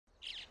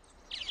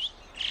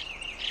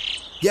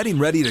Getting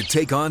ready to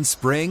take on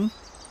spring?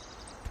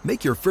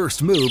 Make your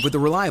first move with the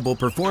reliable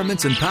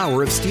performance and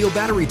power of Steel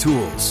battery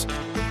tools.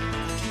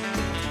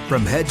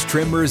 From hedge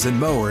trimmers and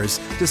mowers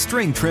to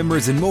string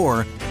trimmers and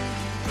more,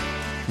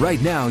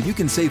 right now you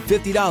can save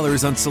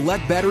 $50 on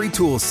select battery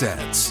tool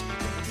sets.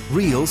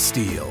 Real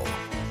Steel.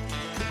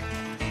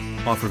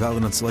 Offer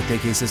valid on select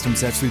AK system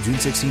sets through June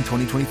 16,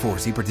 2024.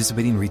 See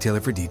participating retailer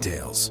for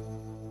details.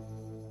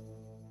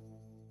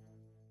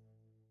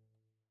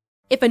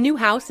 If a new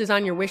house is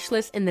on your wish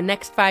list in the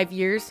next 5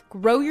 years,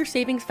 grow your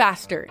savings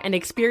faster and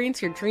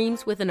experience your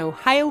dreams with an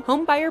Ohio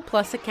Homebuyer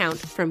Plus account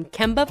from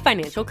Kemba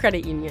Financial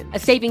Credit Union. A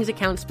savings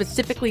account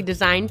specifically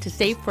designed to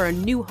save for a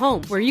new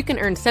home where you can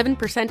earn 7%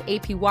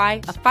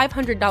 APY,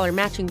 a $500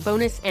 matching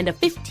bonus, and a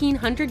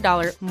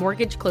 $1,500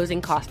 mortgage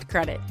closing cost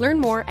credit. Learn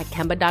more at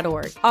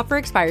Kemba.org. Offer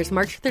expires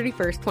March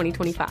 31st,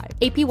 2025.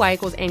 APY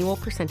equals annual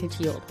percentage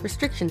yield.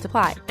 Restrictions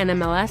apply.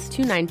 NMLS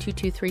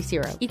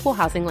 292230. Equal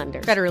housing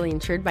lender. Federally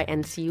insured by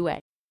NCUA.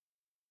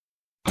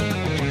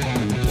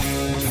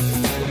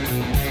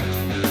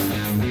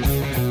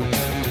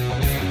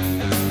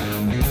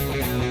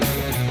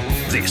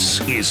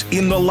 This is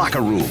In the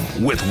Locker Room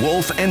with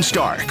Wolf and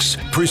Starks,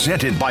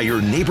 presented by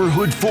your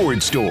neighborhood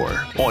Ford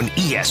store on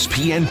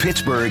ESPN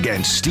Pittsburgh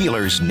and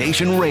Steelers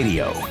Nation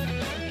Radio.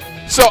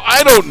 So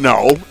I don't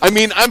know. I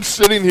mean, I'm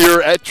sitting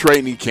here at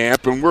training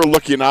camp, and we're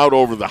looking out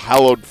over the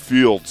hallowed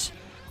fields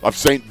of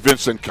St.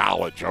 Vincent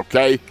College,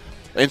 okay?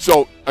 And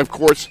so, of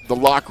course, the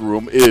locker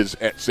room is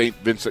at St.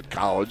 Vincent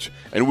College,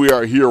 and we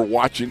are here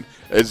watching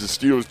as the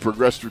Steelers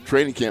progress through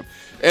training camp.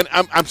 And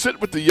I'm sitting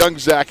with the young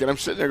Zach, and I'm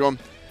sitting there going,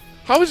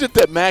 how is it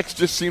that Max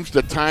just seems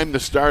to time the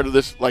start of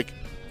this,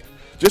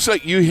 just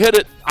like you hit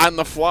it on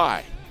the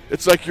fly?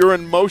 It's like you're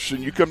in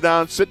motion. You come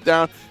down, sit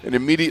down, and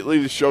immediately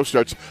the show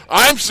starts.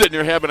 I'm sitting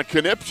here having a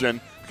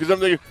conniption because I'm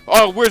thinking,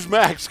 oh, where's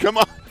Max? Come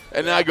on.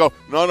 And then I go,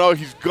 no,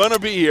 he's going to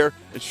be here.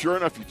 And sure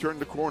enough, you turn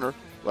the corner,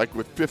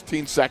 with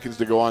 15 seconds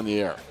to go on the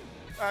air.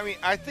 I mean,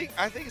 I think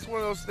it's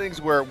one of those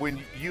things where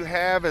when you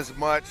have as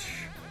much,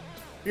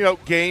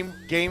 game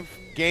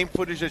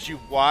footage that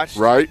you've watched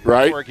right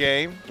for a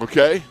game.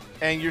 Okay.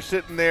 And you're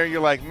sitting there, you're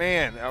like,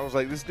 man, I was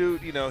like, this dude,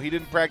 he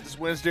didn't practice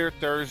Wednesday or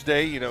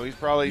Thursday. He's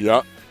probably,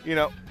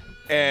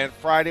 and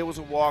Friday was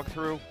a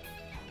walkthrough.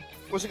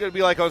 What's it going to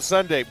be like on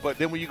Sunday? But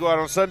then when you go out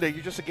on Sunday,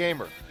 you're just a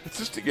gamer. It's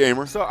just a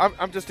gamer. So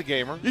I'm just a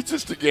gamer. You're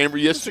just a gamer.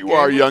 Yes, you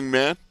are, young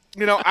man.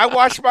 I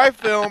watch my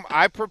film.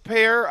 I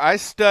prepare. I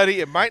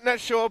study. It might not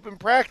show up in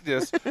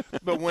practice,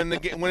 but when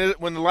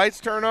the lights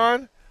turn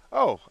on,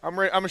 I'm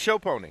ready. I'm a show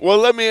pony. Well,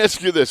 let me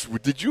ask you this: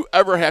 did you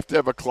ever have to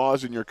have a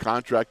clause in your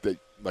contract that,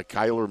 like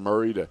Kyler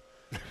Murray, to,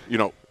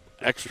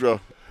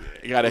 extra?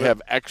 You got to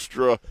have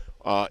extra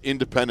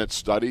independent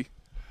study.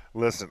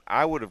 Listen,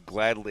 I would have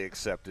gladly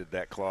accepted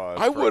that clause.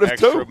 I would have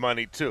extra too.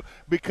 Money too,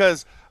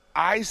 because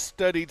I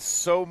studied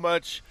so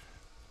much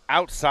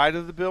outside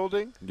of the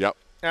building. Yep.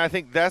 And I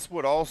think that's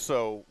what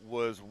also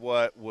was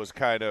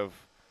kind of,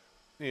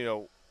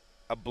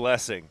 a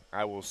blessing,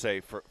 I will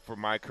say, for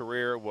my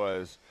career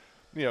was,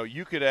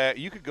 you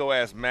could go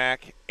ask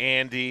Mac,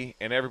 Andy,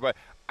 and everybody.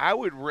 I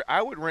would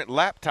rent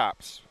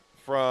laptops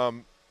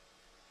from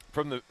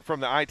the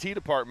IT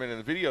department and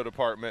the video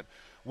department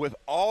with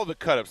all the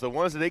cut-ups, the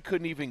ones that they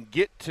couldn't even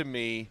get to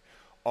me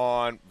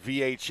on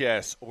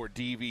VHS or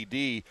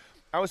DVD.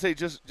 I would say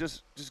just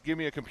give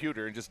me a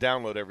computer and just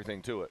download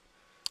everything to it.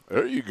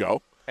 There you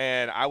go.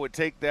 And I would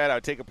take that. I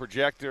would take a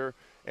projector,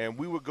 and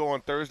we would go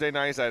on Thursday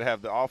nights. I'd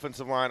have the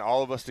offensive line,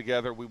 all of us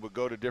together. We would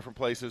go to different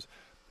places,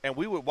 and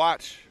we would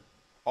watch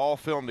all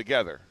film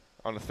together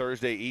on a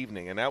Thursday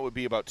evening, and that would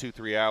be about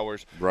 2-3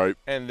 hours. Right.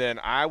 And then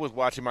I was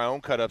watching my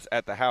own cut-ups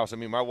at the house. I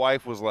mean, my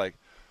wife was like,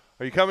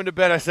 are you coming to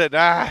bed? I said,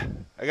 I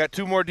got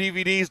 2 more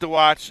DVDs to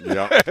watch.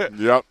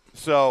 Yep.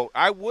 So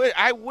I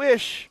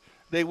wish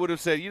they would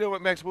have said, you know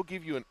what, Max, we'll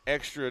give you an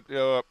extra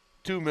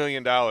 $2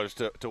 million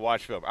to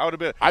watch film.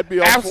 I'd be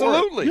all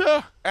absolutely for it.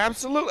 Yeah,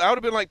 absolutely. I would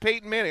have been like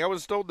Peyton Manning. I would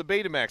have stole the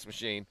Betamax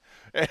machine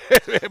and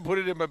put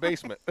it in my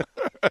basement.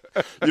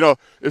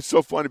 It's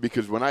so funny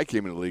because when I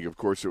came in the league, of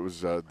course, it was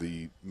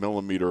the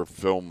millimeter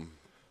film.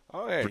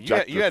 Oh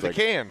yeah, you had the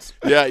cans.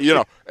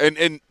 Yeah,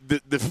 and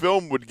the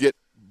film would get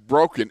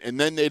broken, and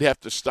then they'd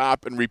have to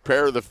stop and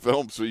repair the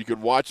film so you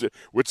could watch it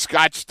with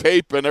Scotch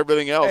tape and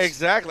everything else.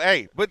 Exactly.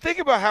 Hey, but think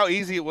about how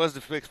easy it was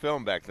to fix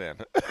film back then.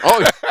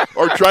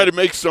 Or try to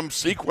make some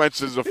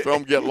sequences of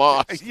film get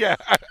lost. Yeah.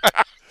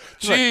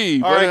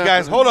 Gee. All right,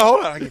 guys, hold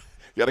on.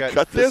 Got to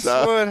cut this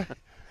out.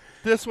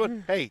 This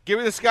one. Hey, give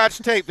me the Scotch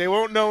tape. They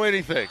won't know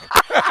anything.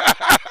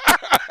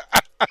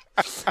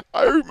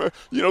 I remember.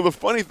 The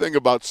funny thing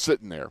about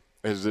sitting there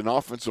as an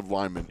offensive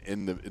lineman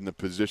in the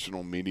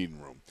positional meeting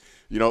room.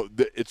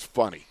 It's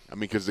funny. I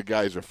mean, because the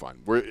guys are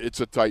fun. It's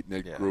a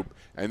tight-knit group,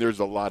 and there's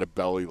a lot of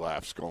belly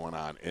laughs going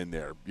on in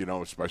there,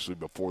 especially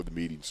before the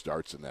meeting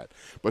starts and that.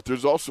 But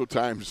there's also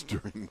times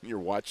during when you're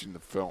watching the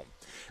film.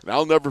 And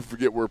I'll never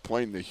forget we're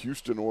playing the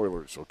Houston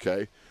Oilers,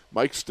 okay?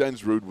 Mike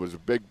Stensrud was a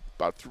big,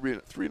 about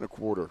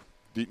 3.25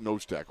 deep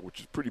nose tackle, which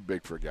is pretty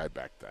big for a guy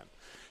back then.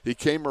 He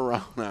came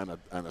around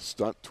on a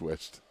stunt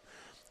twist,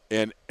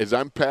 And as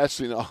I'm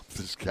passing off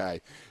this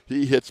guy,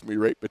 he hits me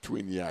right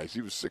between the eyes.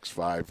 He was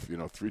 6'5",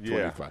 325.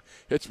 Yeah.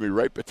 Hits me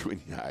right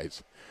between the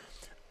eyes.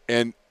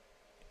 And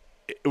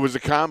it was a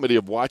comedy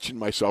of watching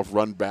myself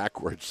run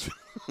backwards.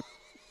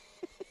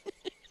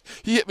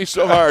 He hit me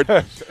so hard.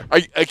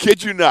 I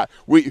kid you not.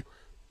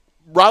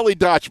 Raleigh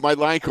Dotch, my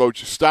line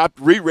coach, stopped,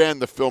 reran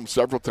the film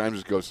several times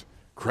and goes,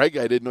 Craig,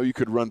 I didn't know you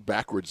could run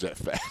backwards that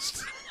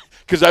fast.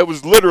 Because I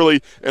was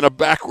literally in a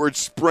backwards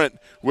sprint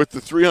with the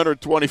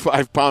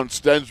 325-pound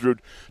Stensrud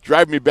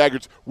driving me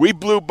backwards. We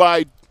blew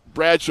by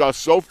Bradshaw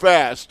so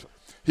fast,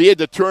 he had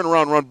to turn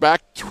around and run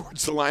back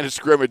towards the line of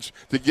scrimmage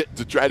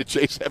to try to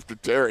chase after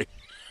Terry.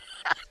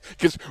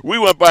 Because we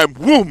went by him,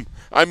 whoom.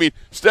 I mean,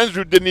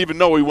 Stensrud didn't even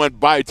know we went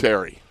by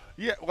Terry.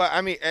 Yeah, well,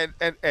 I mean, and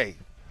hey,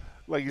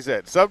 like you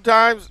said,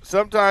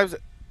 sometimes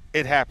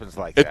it happens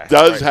like that. It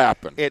does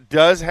happen. It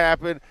does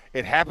happen.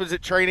 It happens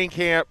at training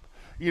camp,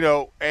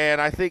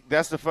 and I think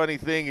that's the funny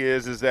thing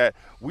is that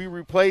we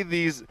replay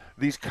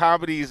these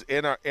comedies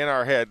in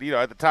our head.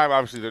 At the time,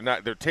 obviously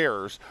they're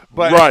terrors,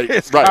 but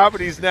it's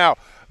comedies now.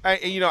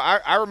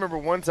 I remember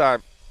one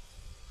time.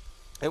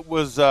 It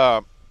was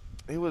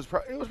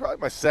probably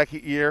my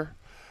second year,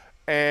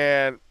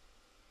 and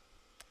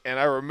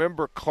I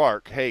remember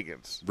Clark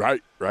Hagens.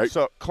 Right.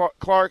 So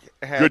Clark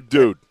had good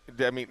dude.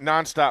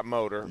 Nonstop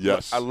Motor.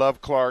 Yes. I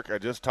love Clark. I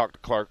just talked to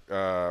Clark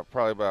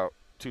probably about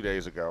 2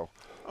 days ago.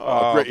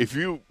 Great. If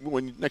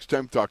when next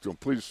time you talk to him,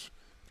 please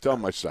tell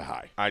him I say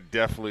hi. I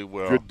definitely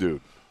will. Good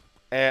dude.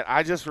 And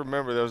I just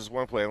remember there was this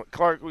one play.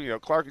 Clark,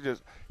 Clark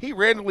he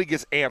randomly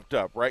gets amped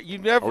up, right? You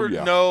never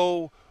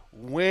know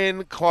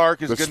when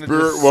Clark is going to decide.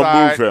 The spirit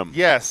will move him.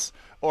 Yes.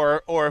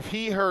 Or if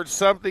he heard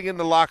something in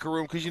the locker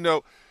room, because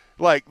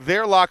like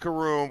their locker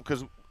room,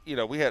 because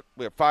we had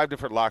 5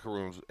 different locker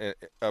rooms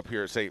up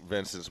here at St.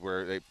 Vincent's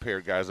where they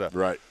paired guys up.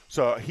 Right.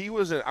 So he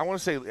was in. I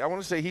want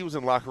to say he was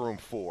in locker room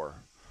 4.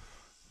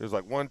 It was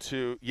like 1,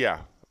 2. Yeah,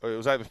 it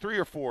was either 3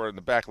 or 4 in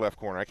the back left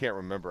corner. I can't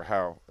remember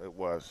how it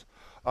was.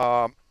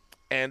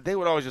 And they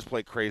would always just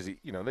play crazy.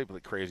 They play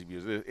crazy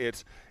music.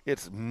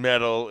 It's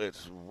metal.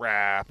 It's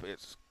rap.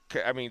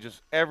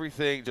 Just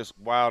everything, just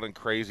wild and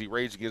crazy.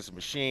 Rage Against the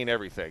Machine,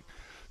 everything.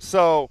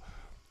 So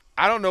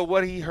I don't know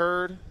what he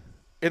heard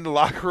in the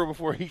locker room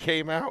before he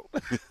came out.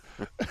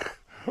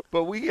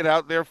 But we get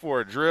out there for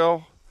a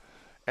drill,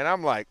 and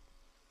I'm like,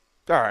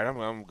 all right, I'm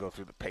going to go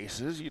through the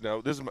paces.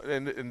 This is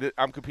and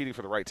I'm competing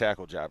for the right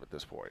tackle job at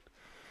this point.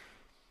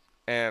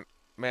 And,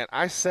 man,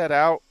 I set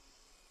out.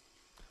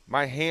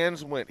 My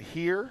hands went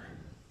here,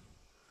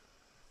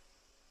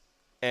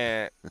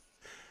 and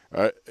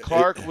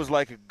Clark was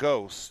like a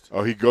ghost.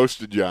 Oh, he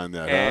ghosted you on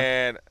that,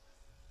 and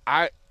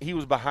he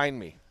was behind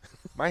me.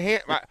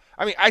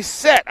 I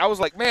set. I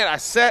was like, man, I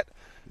set.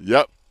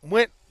 Yep.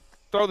 Went,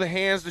 throw the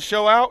hands to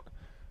show out,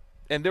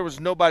 and there was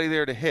nobody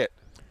there to hit,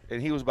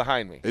 and he was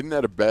behind me. Isn't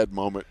that a bad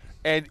moment?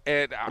 And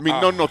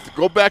no.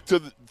 Go back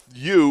to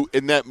you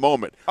in that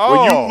moment.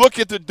 Oh. When you look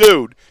at the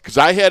dude, because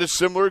I had a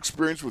similar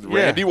experience with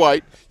Randy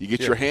White. You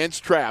get your hands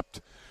trapped.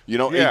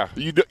 Yeah.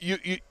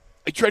 I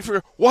tried to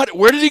figure out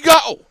where did he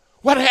go?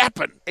 What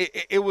happened?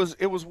 It was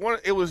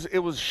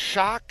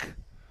shock,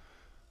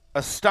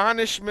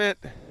 astonishment,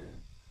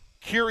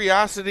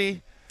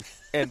 curiosity,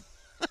 and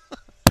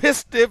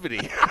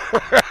pistivity.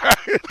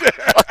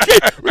 Okay,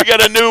 we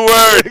got a new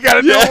word.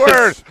 New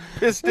word.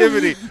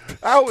 Pistivity.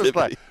 I was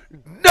like,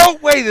 no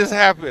way this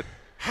happened.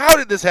 How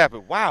did this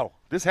happen? Wow,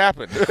 this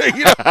happened.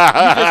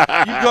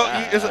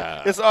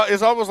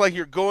 It's almost like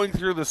you're going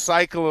through the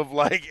cycle of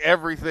like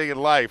everything in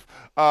life.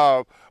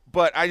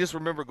 But I just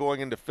remember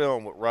going into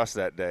film with Russ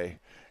that day,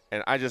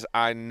 and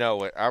I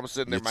know it. I'm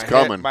sitting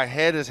there, my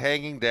head is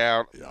hanging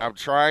down. Yeah. I'm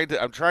trying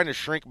to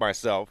shrink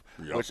myself,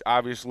 which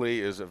obviously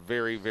is a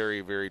very,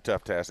 very, very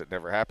tough task that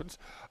never happens.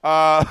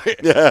 And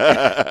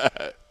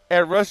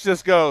Russ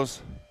just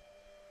goes,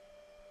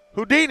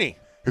 Houdini.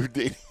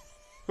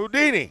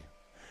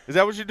 Is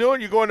that what you're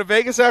doing? You going to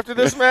Vegas after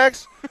this,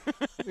 Max?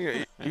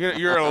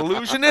 You're an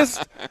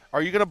illusionist?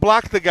 Are you going to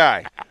block the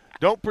guy?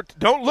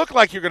 Don't look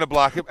like you're going to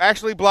block him.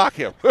 Actually block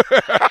him.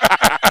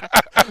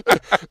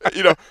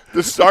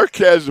 The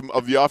sarcasm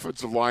of the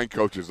offensive line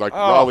coaches like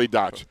Raleigh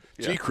Dotch.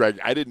 Gee, Craig,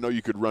 I didn't know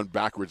you could run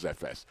backwards that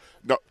fast.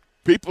 No,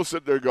 people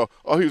sit there and go,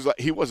 oh,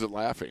 he wasn't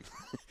laughing.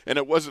 And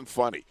it wasn't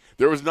funny.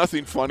 There was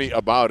nothing funny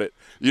about it.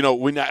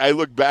 When I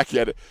look back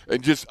at it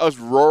and just us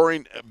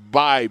roaring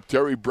by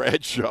Terry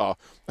Bradshaw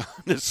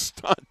on this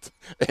stunt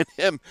and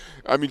him.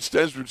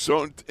 Stensrud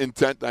so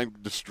intent on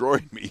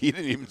destroying me, he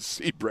didn't even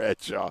see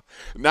Bradshaw.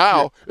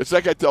 Now, it's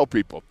like I tell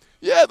people,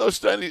 yeah,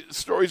 those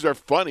stories are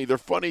funny. They're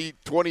funny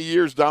 20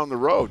 years down the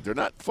road. They're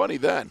not funny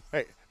then.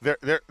 Hey,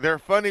 they're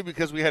funny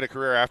because we had a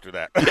career after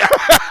that.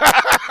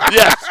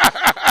 Yes.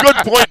 Good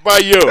point by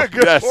you.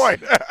 Good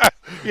point.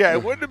 Yeah,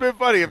 it wouldn't have been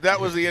funny if that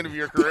was the end of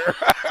your career.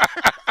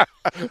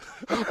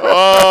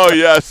 Oh,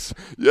 yes.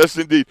 Yes,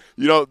 indeed.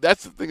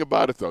 That's the thing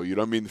about it, though.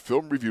 The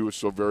film review is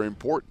so very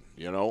important,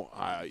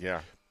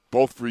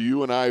 both for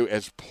you and I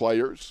as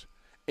players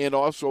and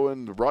also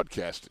in the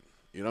broadcasting.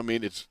 You know what I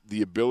mean? It's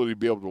the ability to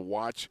be able to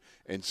watch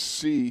and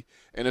see,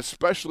 and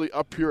especially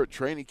up here at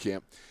training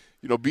camp,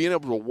 you know, being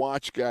able to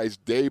watch guys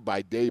day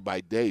by day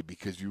by day,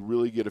 because you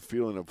really get a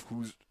feeling of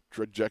whose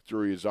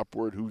trajectory is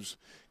upward, who's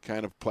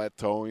kind of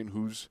plateauing,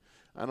 who's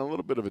on a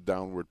little bit of a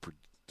downward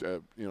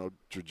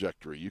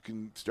trajectory. You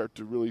can start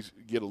to really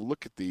get a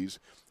look at these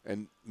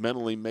and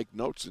mentally make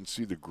notes and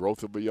see the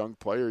growth of a young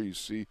player. You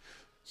see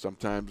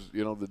sometimes,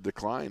 you know, the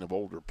decline of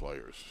older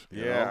players.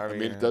 You know? I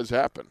mean, it does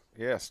happen.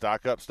 Yeah,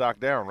 stock up, stock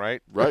down,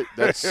 right? Right.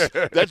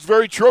 That's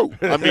very true.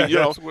 I mean, you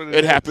know,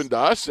 it happened to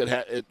us. And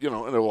it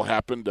will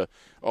happen to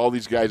all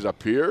these guys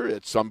up here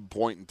at some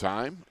point in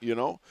time, you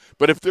know.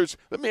 But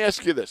let me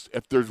ask you this.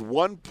 If there's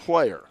one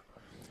player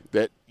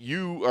that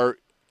you are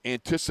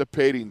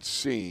anticipating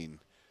seeing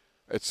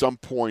at some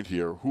point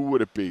here, who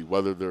would it be?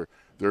 Whether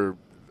they're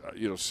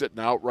sitting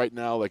out right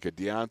now like a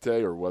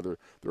Deontay, or whether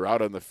they're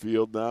out on the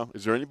field now?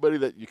 Is there anybody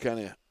that you kind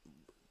of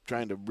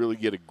trying to really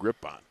get a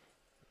grip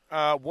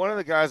on? One of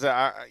the guys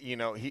that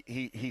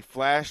he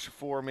flashed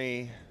for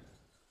me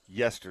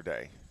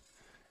yesterday,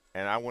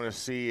 and I want to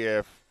see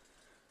if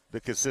the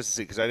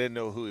consistency, because I didn't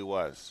know who he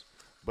was.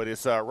 But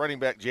it's running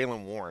back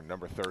Jaylen Warren,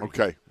 number 30.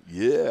 Okay,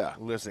 yeah.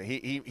 Listen,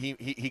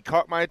 he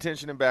caught my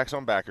attention in Backs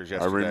on Backers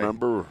yesterday. I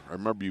remember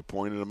you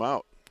pointed him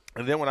out.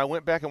 And then when I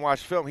went back and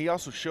watched film, he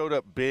also showed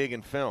up big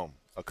in film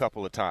a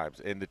couple of times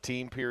in the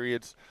team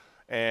periods.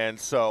 And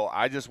so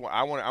I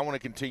want to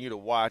continue to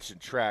watch and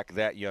track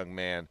that young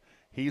man.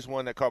 He's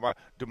one that caught my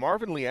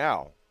DeMarvin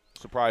Leal.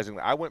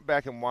 Surprisingly, I went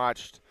back and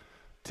watched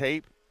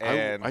tape,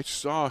 and I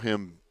saw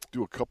him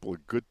do a couple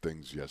of good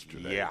things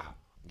yesterday.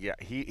 Yeah,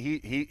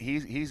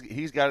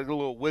 he's got a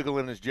little wiggle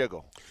in his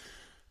jiggle.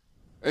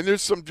 And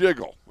there's some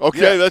jiggle.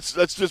 Okay, let's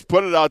just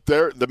put it out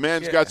there. The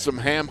man's got some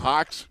ham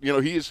hocks. You know,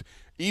 he's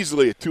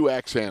easily a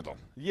 2X handle.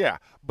 Yeah,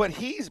 but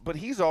he's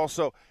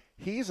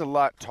a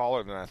lot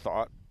taller than I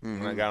thought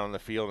when I got on the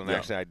field and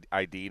actually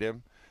ID'd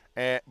him.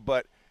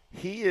 But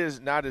he is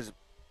not as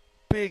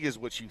big as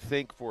what you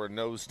think for a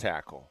nose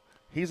tackle.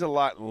 He's a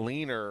lot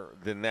leaner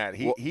than that.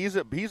 He's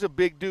a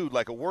big dude,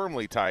 like a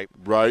Wormley type.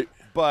 Right.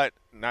 But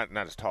not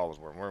as tall as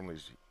Wormley. Wormley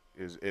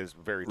is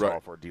very tall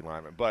for a D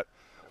lineman. But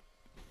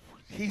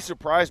he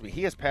surprised me.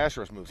 He has pass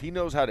rush moves. He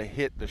knows how to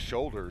hit the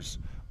shoulders,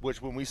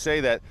 which when we say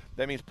that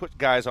means put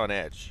guys on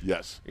edge.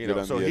 Yes. You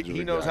know, so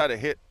he knows how to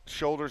hit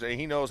shoulders, and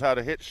he knows how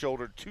to hit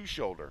shoulder to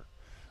shoulder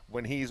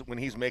when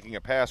he's making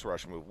a pass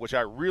rush move, which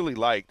I really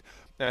liked.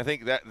 And I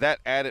think that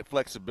added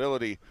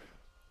flexibility.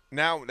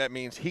 Now that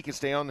means he can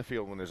stay on the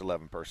field when there's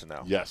 11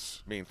 personnel.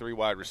 Yes. Meaning 3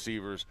 wide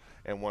receivers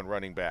and 1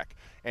 running back.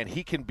 And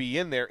he can be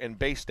in there in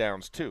base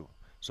downs too.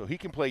 So he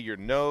can play your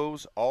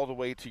nose all the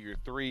way to your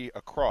 3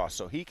 across.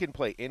 So he can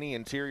play any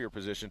interior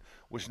position,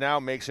 which now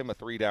makes him a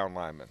 3-down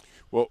lineman.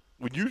 Well,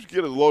 when you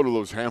get a load of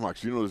those ham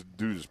hocks, you know this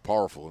dude is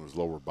powerful in his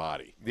lower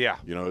body. Yeah.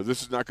 You know,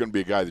 this is not going to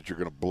be a guy that you're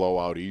going to blow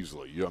out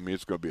easily. I mean,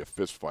 it's going to be a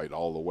fist fight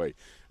all the way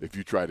if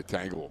you try to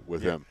tangle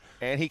with him.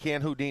 And he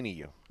can Houdini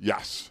you.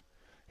 Yes.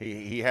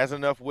 He has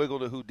enough wiggle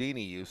to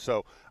Houdini you.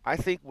 So I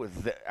think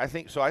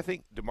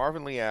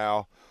DeMarvin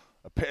Leal,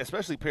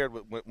 especially paired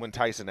with when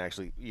Tyson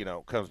actually,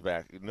 comes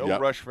back. No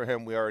rush for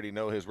him. We already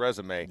know his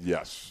resume.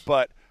 Yes.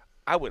 But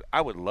I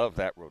would love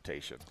that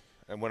rotation.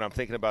 And when I'm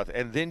thinking about that,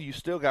 and then you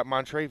still got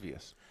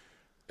Montrevious.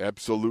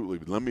 Absolutely.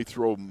 But let me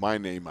throw my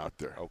name out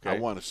there. Okay. I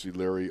want to see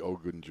Larry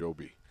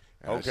Ogunjobi.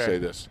 And okay. I say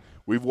this.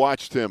 We've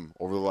watched him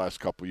over the last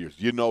couple of years.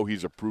 You know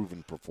he's a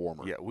proven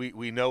performer. Yeah,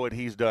 we know what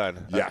he's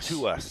done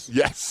to us.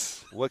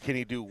 Yes. What can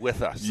he do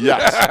with us?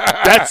 Yes.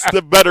 That's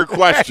the better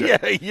question.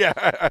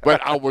 Yeah.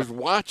 But I was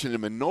watching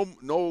him, and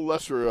no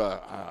lesser,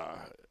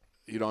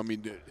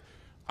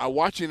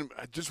 watching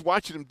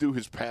him do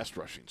his pass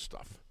rushing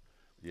stuff.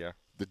 Yeah.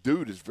 The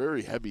dude is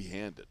very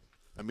heavy-handed.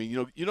 I mean,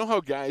 you know how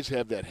guys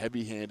have that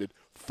heavy-handed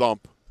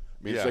thump?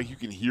 I mean, it's like you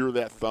can hear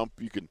that thump.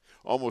 You can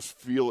almost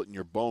feel it in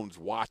your bones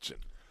watching.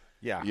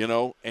 Yeah. You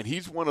know, and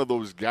he's one of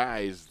those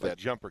guys that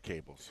jumper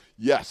cables.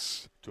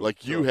 Yes.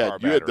 Like you had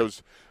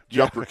those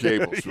jumper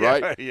cables,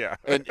 right? Yeah.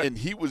 And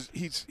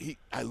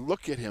I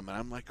look at him and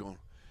I'm like going,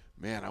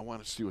 man, I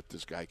want to see what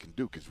this guy can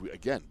do, because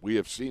we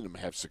have seen him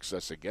have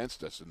success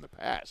against us in the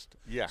past.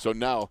 Yeah. So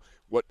now,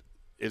 what,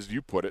 as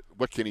you put it,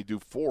 what can he do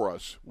for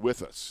us,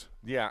 with us?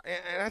 Yeah,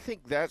 and I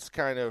think that's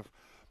kind of,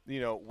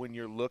 when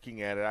you're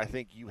looking at it, I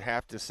think you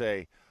have to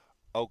say,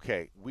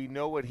 okay, we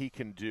know what he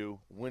can do.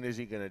 When is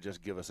he going to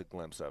just give us a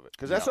glimpse of it?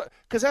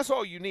 Because that's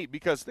all you need.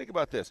 Because think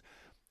about this.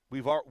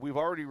 We've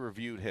already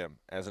reviewed him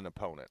as an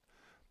opponent.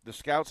 The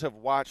scouts have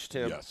watched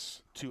him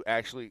to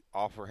actually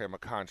offer him a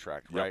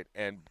contract, right?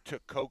 And to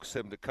coax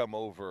him to come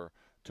over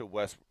to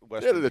Western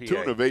to the PA.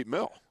 tune of $8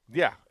 million.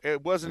 Yeah,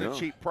 it wasn't a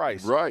cheap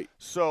price. Right.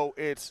 So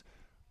it's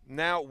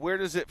now, where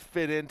does it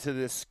fit into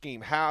this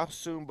scheme? How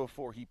soon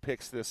before he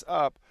picks this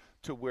up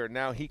to where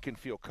now he can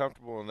feel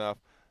comfortable enough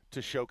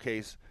to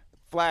showcase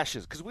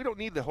flashes? Because we don't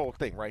need the whole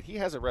thing, right? He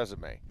has a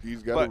resume.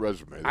 He's got a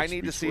resume. I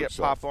need to see it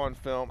pop on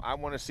film. I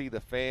want to see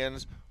the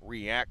fans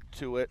react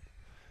to it.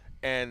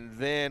 And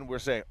then we're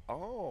saying,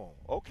 oh,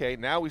 okay,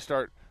 now we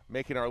start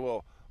making our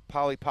little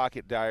Polly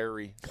Pocket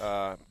Diary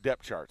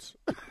depth charts.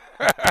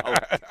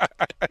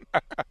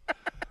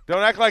 Don't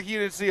act like you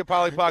didn't see a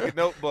Polly Pocket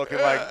notebook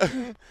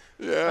and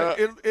Yeah.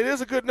 It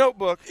is a good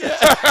notebook.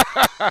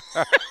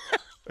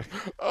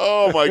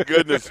 Oh my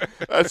goodness,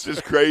 that's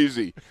just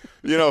crazy.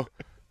 You know,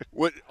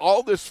 with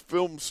all this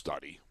film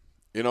study,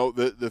 you know,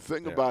 the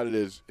thing about it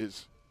is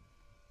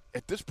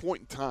at this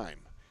point in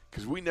time,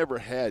 because we never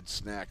had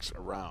snacks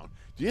around.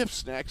 Do you have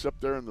snacks up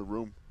there in the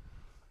room?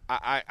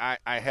 I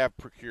have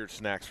procured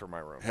snacks for my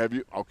room. Have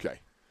you?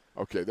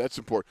 Okay, that's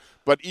important.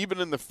 But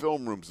even in the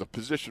film rooms, the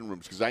position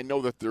rooms, because I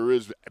know that there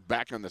is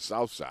back on the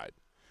south side.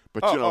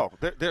 But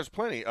there's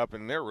plenty up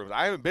in their rooms.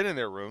 I haven't been in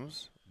their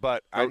rooms,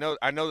 but I know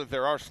that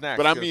there are snacks.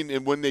 But I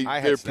mean, when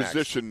their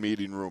position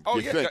meeting room,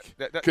 you think?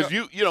 Because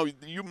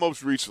you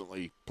most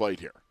recently played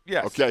here.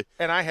 Yes. Okay.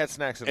 And I had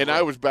snacks in the room. room.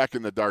 I was back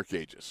in the dark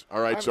ages.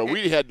 All right. So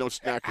we had no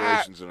snack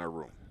rations in our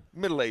room.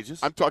 Middle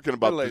Ages. I'm talking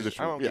about Middle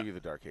position. I won't give you the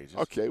Dark Ages.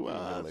 Okay,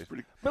 well,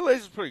 Middle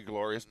Ages is pretty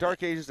glorious.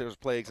 Dark Ages, there was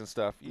plagues and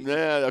stuff.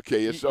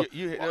 Okay. So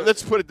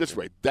let's put it this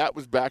way: that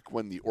was back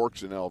when the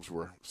orcs and elves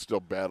were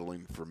still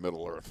battling for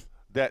Middle Earth.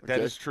 That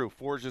is true.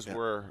 Forges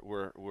were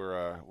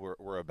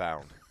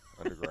abound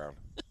underground.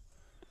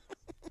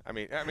 I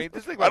mean,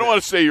 just think about I don't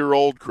want to say you're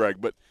old, Craig,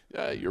 but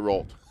you're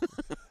old.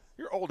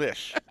 You're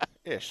old-ish.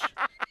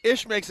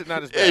 Ish makes it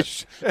not as bad.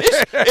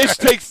 Ish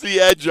takes the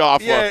edge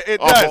off. It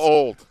does. Of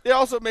old. It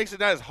also makes it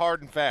not as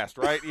hard and fast,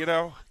 right? You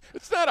know.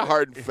 It's not a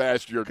hard and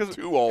fast. You're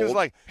too old. Because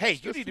like, hey,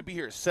 you need to be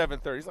here at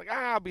 7:30. He's like,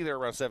 I'll be there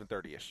around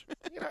 7:30ish.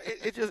 You know,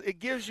 it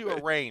gives you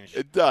a range.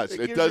 It does.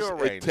 It does.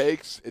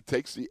 It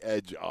takes the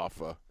edge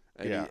off of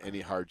any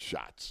hard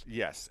shots.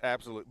 Yes,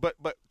 absolutely.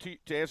 But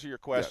to answer your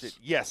question,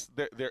 yes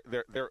there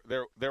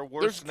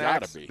were There's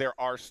snacks. Gotta be. There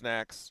are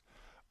snacks.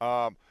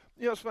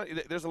 It's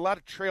funny. There's a lot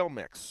of trail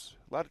mix.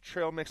 A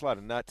lot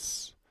of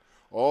nuts.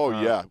 Oh,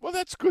 yeah. Well,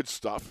 that's good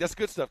stuff. That's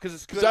good stuff because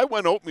it's good. Because I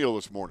went oatmeal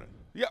this morning.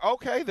 Yeah,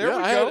 okay, there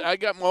we go. I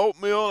got my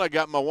oatmeal, and I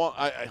got my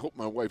I hope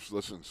my wife's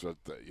listening so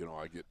that,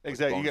 I get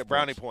exactly. You get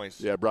brownie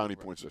points. Yeah, brownie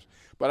points.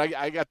 But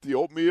I got the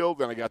oatmeal,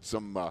 then I got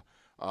some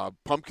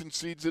pumpkin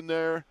seeds in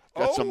there,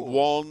 got some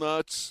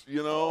walnuts,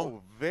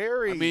 Oh,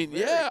 very. I mean,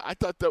 I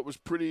thought that was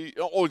pretty.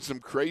 Oh, and some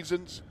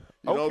craisins.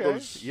 You know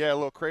those? Yeah,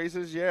 little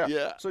crazes. Yeah.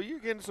 Yeah. So you're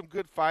getting some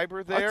good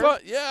fiber there. I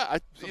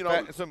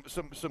thought,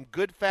 some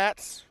good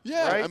fats.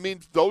 Yeah. Right? I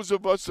mean, those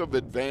of us of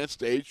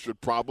advanced age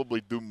should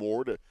probably do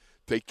more to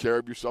take care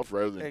of yourself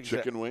rather than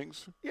chicken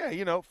wings.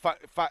 Yeah,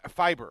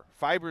 fiber.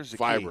 Fiber's the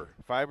key.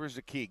 Fiber's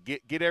the key.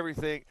 Get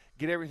everything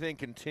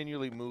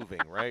continually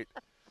moving, right?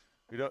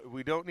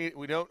 We don't need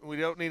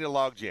a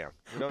log jam.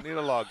 We don't need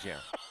a log jam.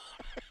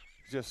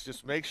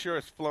 Just make sure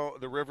it's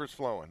the river's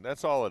flowing.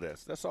 That's all it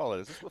is. That's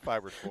what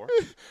fiber's for.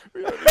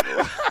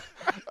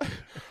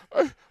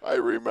 I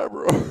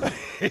remember.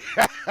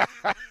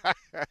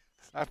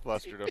 I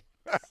flustered him.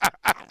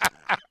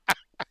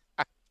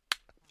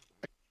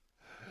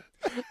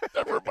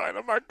 Never mind,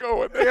 I'm not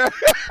going there.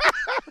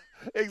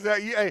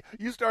 Exactly. Hey,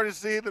 you started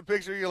seeing the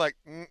picture. You're like,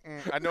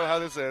 I know how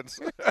this ends.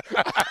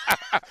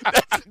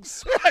 That's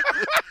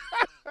exactly.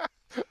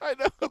 I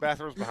know.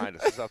 Bathroom's behind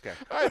us. It's okay.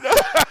 I know.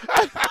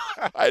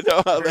 I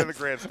know how We're in the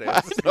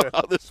grandstands. I know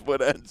how this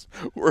one ends.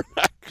 We're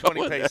not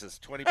 20 paces.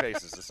 20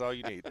 paces. That's all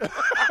you need.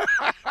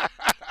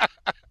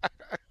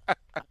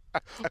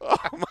 Oh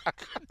my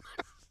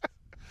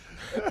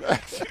goodness!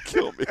 That should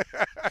kill me.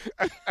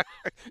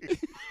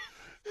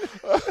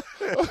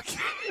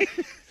 Okay.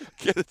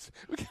 Get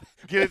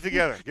it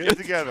together. Get it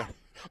together.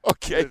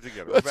 Okay. Get it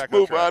together. Let's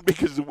move on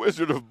because the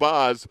Wizard of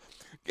Oz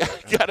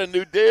got a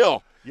new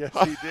deal. Yes,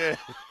 he did.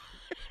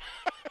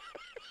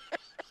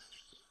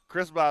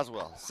 Chris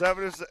Boswell,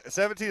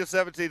 17 of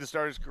 17 to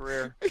start his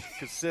career,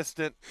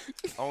 consistent,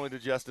 only to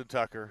Justin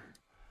Tucker,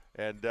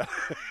 and no,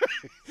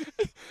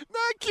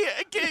 I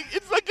can't.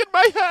 It's like in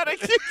my head. I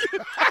can't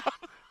get it out.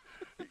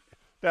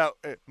 Now,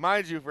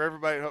 mind you, for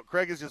everybody,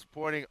 Craig is just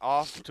pointing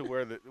off to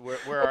where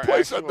our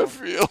place on the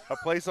field, a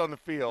place on the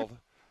field,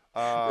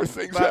 where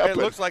things happen. It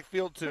happen. looks like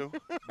field 2,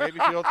 maybe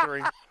field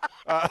 3.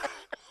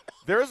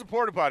 There is a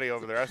porta potty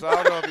over there, so I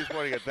don't know if he's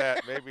pointing at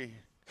that. Maybe.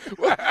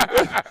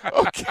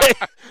 Okay.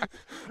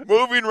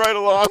 Moving right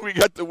along, we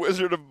got the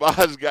Wizard of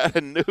Oz got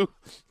a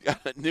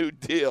new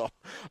deal.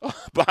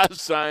 Oz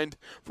signed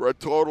for a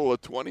total of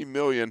 $20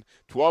 million,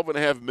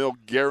 $12.5 million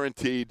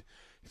guaranteed.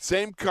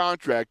 Same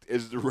contract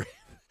as the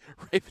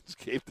Ravens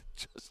gave to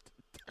Justin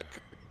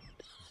Tucker.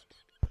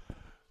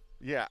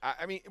 Yeah,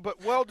 I mean,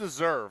 but well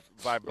deserved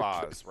by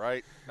Boz,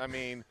 right? I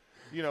mean,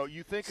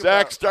 you think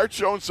Zach, about start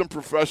showing some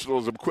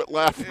professionalism. Quit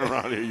laughing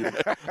around here.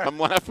 I'm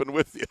laughing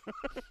with you.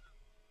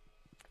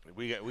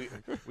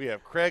 We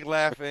have Craig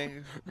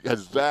laughing. We got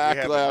Zach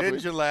we have laughing.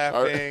 Ninja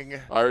laughing.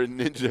 Our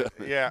ninja.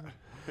 Yeah.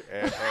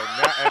 And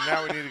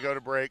now we need to go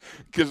to break.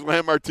 Because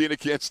Lam Martina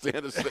can't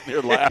stand us sitting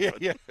here laughing.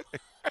 Yeah.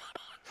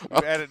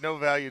 You've added no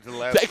value to the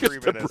last Take 3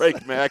 us minutes. to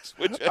break, Max.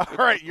 All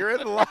right, you're in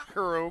the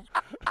locker room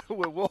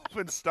with Wolf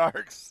and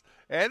Starks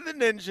and the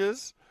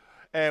Ninjas,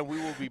 and we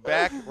will be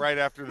back right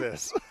after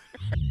this.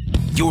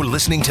 You're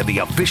listening to the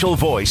official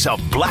voice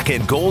of Black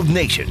and Gold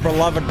Nation.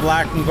 Beloved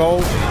Black and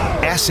Gold.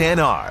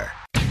 SNR.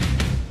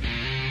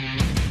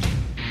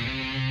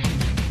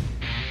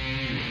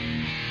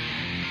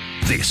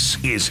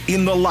 This is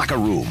In the Locker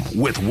Room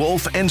with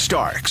Wolf and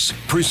Starks,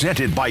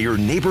 presented by your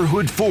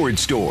neighborhood Ford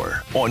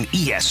store on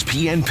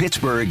ESPN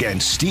Pittsburgh and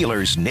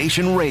Steelers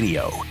Nation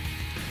Radio.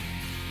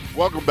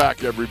 Welcome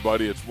back,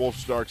 everybody. It's Wolf,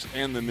 Starks,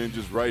 and the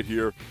Ninjas right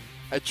here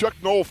at Chuck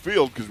Noll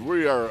Field, because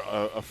we are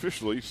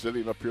officially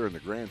sitting up here in the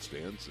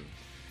grandstands. And,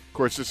 of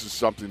course, this is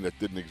something that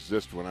didn't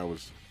exist when I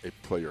was a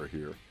player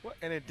here. Well,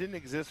 and it didn't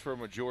exist for a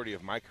majority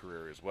of my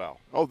career as well.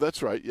 Oh,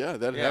 that's right. Yeah,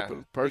 that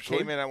happened partially. It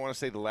came in, I want to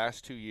say, the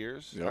last 2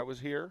 years I was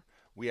here.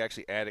 We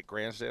actually added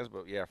grandstands,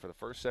 but, yeah, for the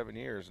first 7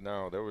 years,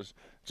 no, this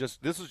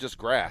was just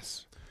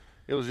grass.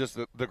 It was just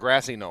the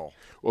grassy knoll.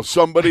 Well,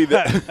 somebody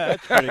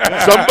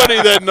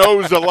that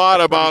knows a lot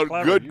about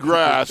good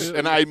grass,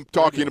 and I'm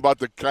talking about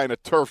the kind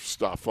of turf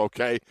stuff,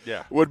 okay?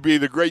 Yeah. Would be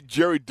the great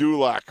Jerry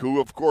Dulac, who,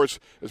 of course,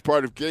 is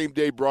part of Game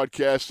Day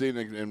Broadcasting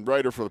and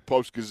writer for the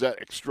Post-Gazette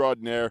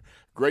extraordinaire,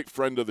 great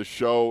friend of the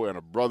show and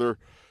a brother.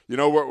 You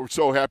know what? We're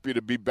so happy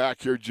to be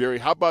back here, Jerry.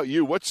 How about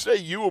you? What say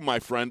you, my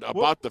friend,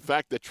 about the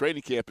fact that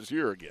training camp is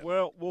here again?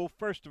 Well,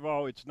 first of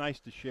all, it's nice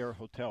to share a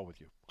hotel with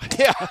you.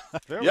 Yeah.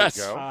 There we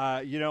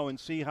go. And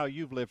see how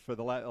you've lived for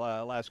the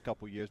last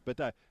couple of years.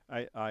 But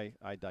I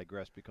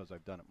digress because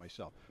I've done it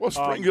myself. Well,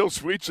 Spring Hill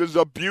Suites is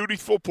a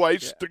beautiful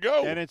place to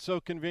go. And it's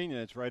so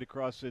convenient. It's right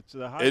across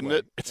the highway. Isn't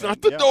it? It's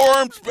not the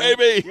dorms,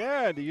 baby.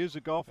 Yeah, to use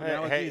a golf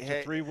analogy,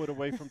 it's a 3-wood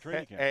away from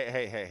training camp.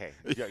 Hey.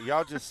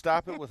 Y'all just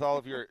stop it with all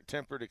of your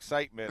tempered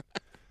excitement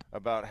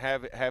about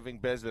having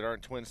beds that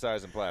aren't twin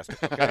size and plastic.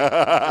 Okay?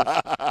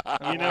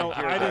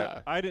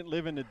 I didn't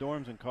live in the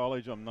dorms in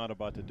college. I'm not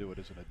about to do it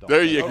as an adult.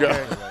 There you go.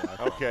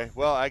 Okay.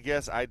 Well, I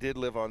guess I did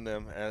live on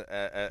them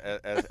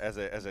as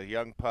a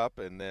young pup,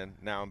 and then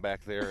now I'm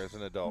back there as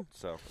an adult.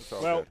 So it's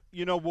all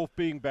good. Wolf,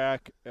 being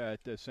back at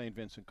St.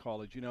 Vincent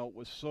College, it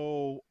was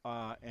so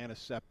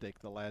antiseptic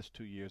the last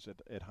 2 years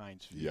at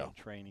Heinz Field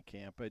training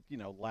camp. It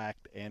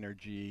lacked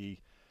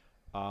energy,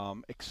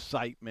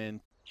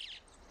 excitement.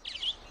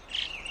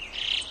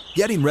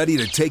 Getting ready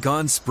to take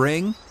on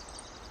spring?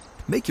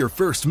 Make your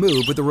first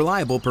move with the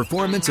reliable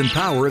performance and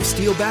power of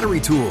Steel battery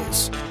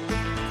tools.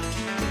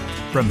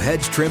 From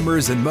hedge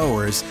trimmers and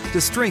mowers to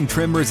string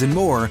trimmers and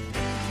more,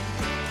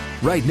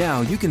 right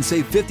now you can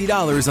save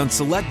 $50 on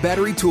select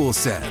battery tool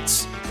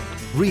sets.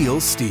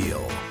 Real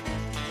Steel.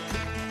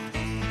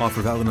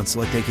 Offer valid on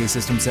select AK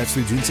system sets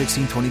through June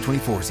 16,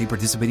 2024. See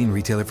participating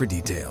retailer for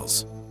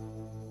details.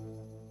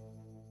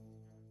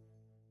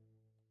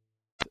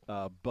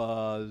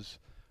 Buzz.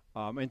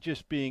 And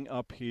just being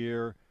up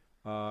here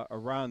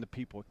around the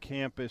people at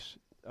campus,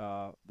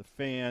 the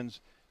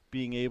fans,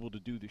 being able to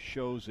do the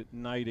shows at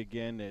night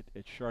again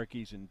at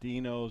Sharky's and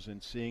Dino's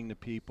and seeing the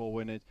people.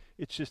 And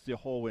it's just the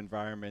whole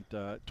environment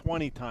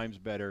 20 times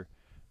better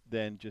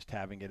than just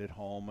having it at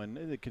home and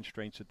the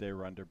constraints that they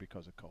were under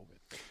because of COVID.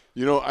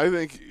 I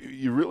think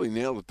you really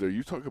nailed it there.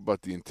 You talk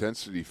about the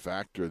intensity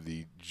factor,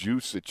 the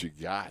juice that you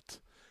got,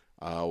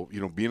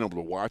 being able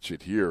to watch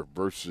it here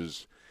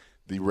versus –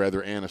 the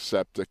rather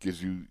antiseptic,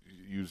 as you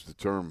use the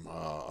term,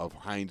 of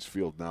Heinz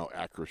Field, now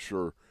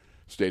Acrisure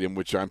Stadium,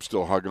 which I'm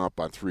still hugging up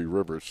on Three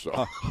Rivers.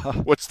 So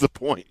what's the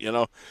point,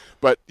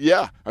 But,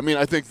 yeah,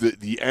 I think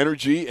the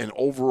energy and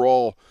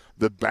overall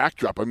the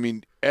backdrop.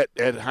 At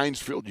Heinz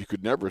Field, you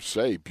could never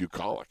say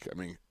bucolic.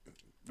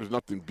 There's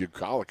nothing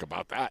bucolic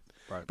about that.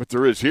 Right. But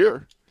there is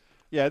here.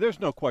 Yeah,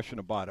 there's no question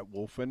about it,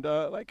 Wolf. And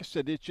like I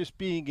said, it's just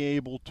being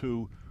able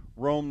to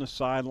roam the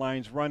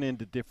sidelines, run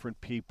into different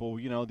people.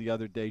 The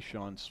other day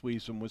Sean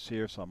Sweezum was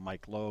here, saw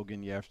Mike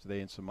Logan yesterday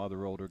and some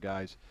other older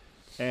guys.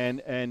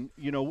 And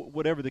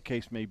whatever the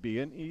case may be,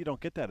 and you don't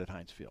get that at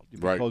Heinz Field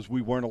because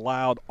we weren't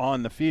allowed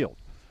on the field.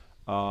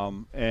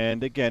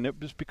 And, again,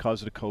 it was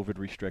because of the COVID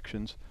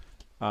restrictions.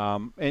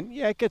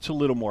 It gets a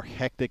little more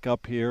hectic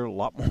up here, a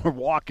lot more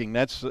walking.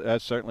 That's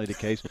certainly the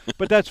case.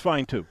 But that's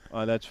fine, too.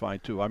 You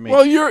walk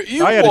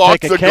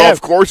the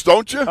golf course,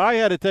 don't you? I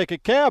had to take a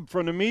cab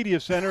from the media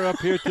center up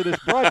here to this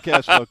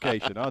broadcast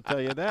location. I'll tell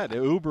you that.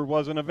 The Uber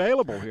wasn't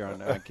available here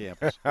on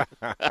campus.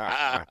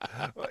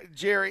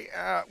 Jerry,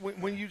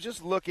 when you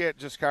just look at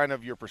just kind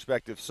of your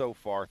perspective so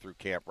far through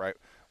camp, right?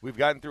 We've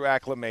gotten through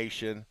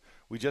acclimation.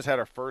 We just had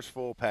our first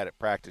full padded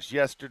practice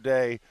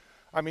yesterday.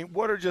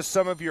 What are just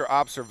some of your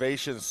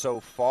observations so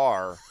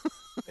far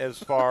as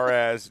far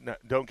as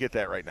 – don't get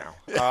that right now.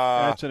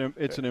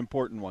 It's an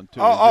important one,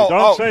 too.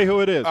 Don't say who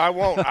it is. I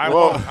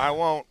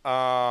won't.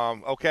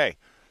 Okay.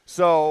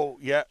 So,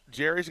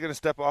 Jerry's going to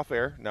step off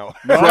air. No.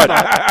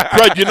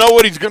 Fred, you know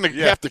what? He's going to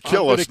have to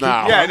kill us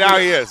now. Yeah, now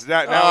he is.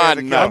 Now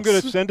I'm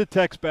going to send a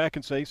text back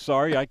and say,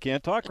 sorry, I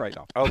can't talk right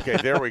now. Okay,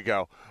 there we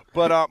go.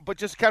 But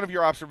just kind of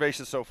your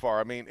observations so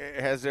far.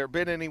 Has there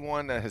been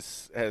anyone that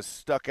has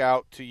stuck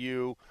out to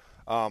you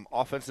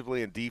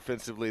offensively and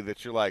defensively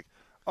that you're like,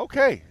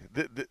 okay,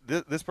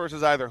 this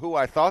person's either who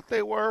I thought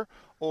they were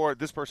or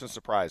this person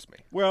surprised me?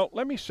 Well,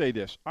 let me say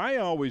this. I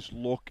always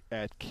look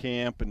at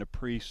camp and the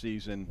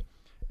preseason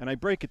And I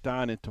break it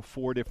down into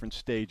 4 different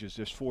stages.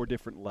 There's 4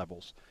 different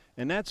levels.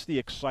 And that's the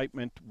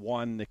excitement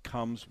one that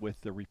comes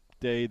with the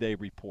day they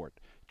report.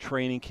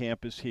 Training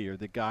camp is here.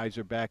 The guys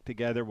are back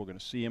together. We're going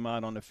to see them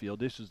out on the field.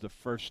 This is the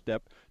first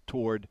step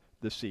toward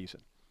the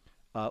season.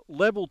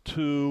 Level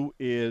 2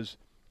 is,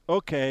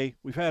 okay,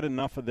 we've had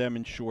enough of them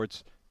in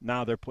shorts.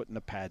 Now they're putting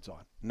the pads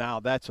on. Now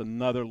that's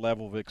another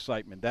level of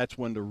excitement. That's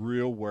when the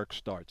real work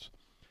starts.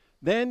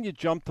 Then you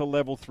jump to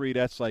level 3.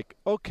 That's like,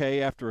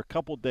 okay, after a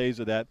couple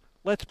days of that,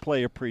 let's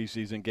play a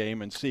preseason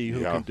game and see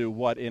who can do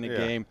what in a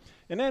game.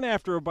 And then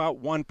after about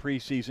 1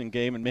 preseason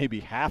game and maybe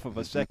half of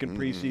a second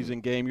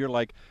preseason game, you're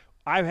like,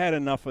 I've had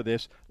enough of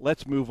this.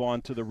 Let's move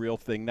on to the real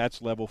thing.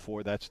 That's level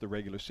 4. That's the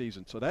regular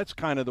season. So that's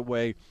kind of the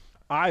way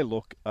I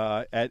look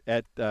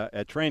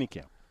at training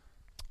camp.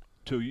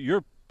 To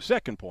your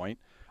second point,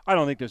 I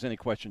don't think there's any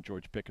question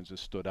George Pickens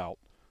has stood out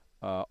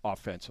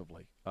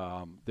offensively.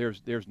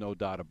 There's no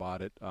doubt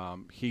about it.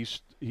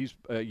 He's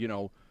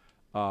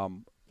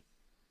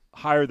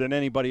higher than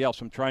anybody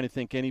else. I'm trying to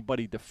think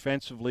anybody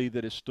defensively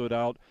that has stood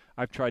out.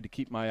 I've tried to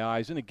keep my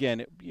eyes. And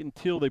again,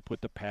 until they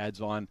put the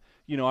pads on,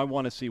 I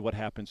want to see what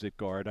happens at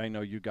guard. I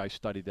know you guys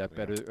study that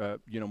better,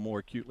 more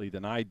acutely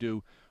than I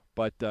do.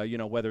 But,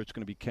 whether it's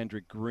going to be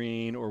Kendrick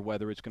Green or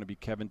whether it's going to be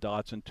Kevin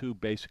Dotson, 2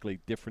 basically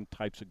different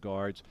types of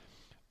guards.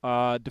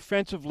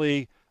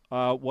 Defensively,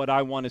 what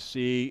I want to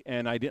see,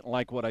 and I didn't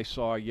like what I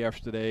saw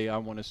yesterday, I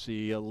want to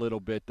see a little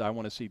bit. I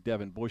want to see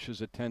Devin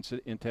Bush's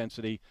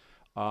intensity.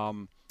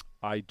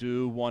 I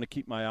do want to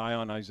keep my eye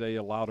on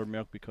Isaiah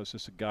Loudermilk because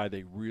this is a guy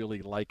they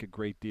really like a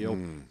great deal.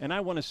 And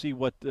I want to see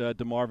what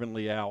DeMarvin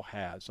Leal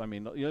has. I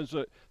mean,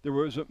 there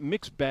was a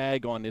mixed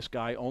bag on this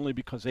guy only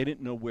because they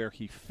didn't know where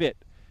he fit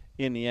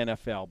in the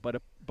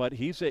NFL. But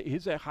he's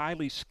a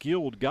highly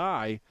skilled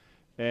guy,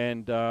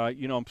 and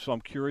so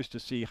I'm curious to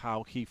see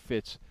how he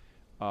fits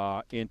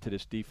into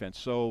this defense.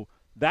 So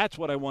that's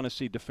what I want to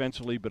see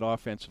defensively, but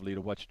offensively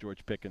to watch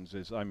George Pickens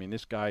is. I mean,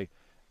 this guy,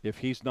 if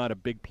he's not a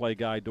big play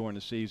guy during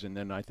the season,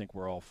 then I think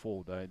we're all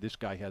fooled. This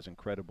guy has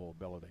incredible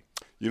ability.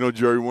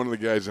 Jerry, one of the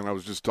guys, and I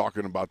was just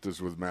talking about this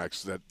with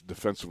Max, that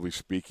defensively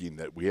speaking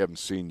that we haven't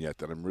seen yet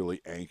that I'm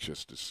really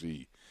anxious to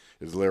see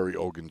is Larry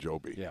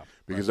Ogunjobi. Yeah.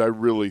 Because I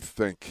really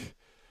think,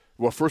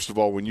 well, first of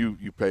all, when you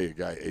pay a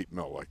guy $8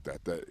 million like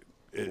that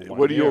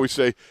what do you always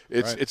say?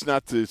 It's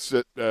not to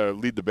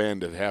lead the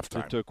band at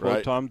halftime. To quote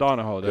right? Tom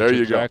Donahoe, that's there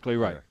you exactly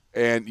go. Right.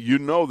 And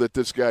that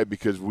this guy,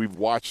 because we've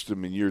watched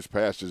him in years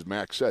past, as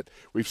Max said,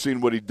 we've seen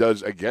what he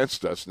does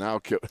against us. Now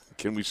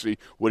can we see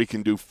what he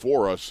can do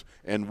for us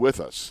and with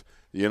us?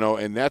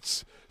 And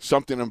that's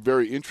something I'm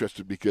very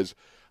interested because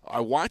I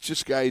watch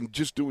this guy and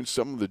just doing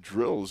some of the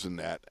drills and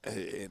that,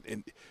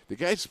 and the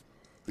guy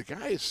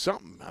is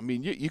something. I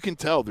mean, you can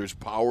tell there's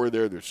power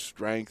there, there's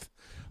strength.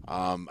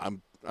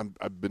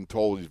 I've been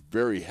told he's a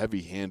very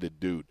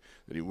heavy-handed dude,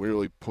 that he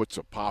really puts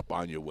a pop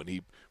on you when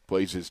he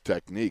plays his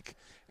technique.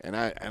 And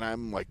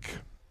I'm like,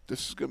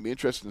 this is going to be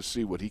interesting to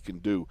see what he can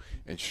do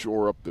and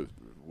shore up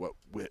what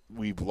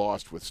we've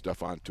lost with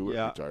Stephon Tuitt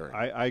retiring.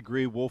 I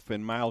agree, Wolf.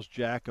 And Miles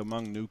Jack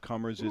among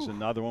newcomers is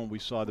another one. We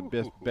saw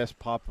the best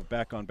pop of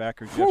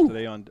back-on-backers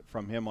yesterday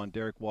from him on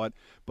Derek Watt.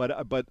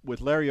 But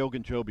with Larry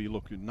Ogunjobi,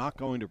 look, you're not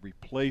going to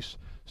replace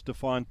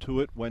Stephon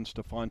Tuitt when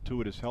Stephon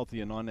Tuitt is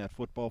healthy and on that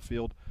football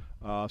field.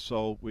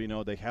 So we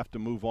know they have to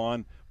move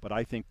on, but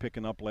I think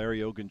picking up Larry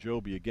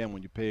Ogunjobi again,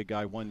 when you pay a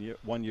guy one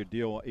year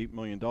deal, $8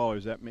 million,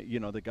 that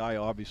the guy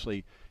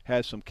obviously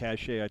has some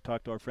cachet. I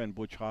talked to our friend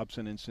Butch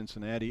Hobson in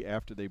Cincinnati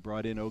after they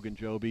brought in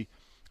Ogunjobi,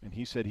 and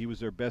he said he was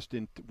their best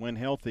when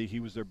healthy. He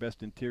was their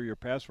best interior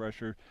pass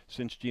rusher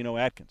since Geno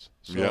Atkins.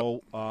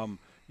 So. Yep.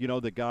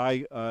 The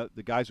guy's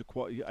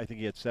I think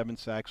he had 7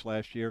 sacks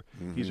last year.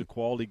 Mm-hmm. He's a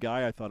quality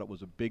guy. I thought it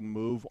was a big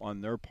move on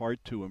their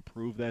part to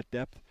improve that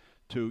depth.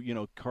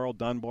 Carl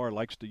Dunbar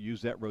likes to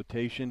use that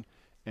rotation,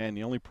 and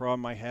the only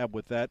problem I have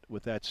with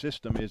that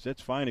system is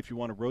that's fine if you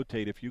want to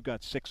rotate. If you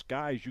got 6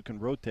 guys, you can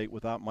rotate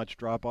without much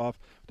drop-off.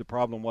 The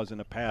problem was in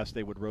the past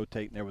they would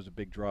rotate and there was a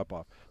big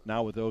drop-off.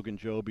 Now with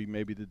Ogunjobi,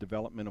 maybe the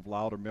development of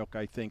Loudermilk,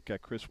 I think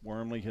Chris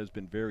Wormley has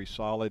been very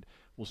solid.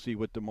 We'll see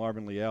what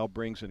DeMarvin Leal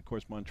brings, and, of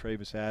course,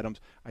 Montravis Adams.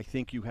 I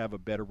think you have a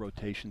better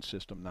rotation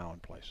system now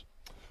in place.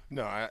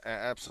 No,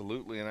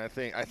 absolutely, and I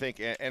think,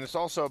 and it's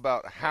also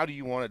about how do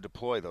you want to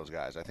deploy those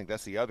guys. I think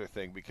that's the other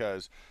thing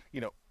because,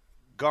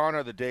 gone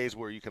are the days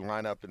where you can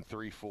line up in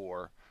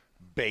 3-4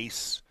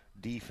 base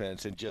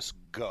defense and just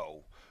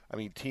go. I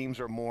mean, teams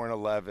are more in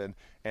 11,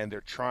 and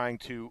they're trying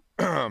to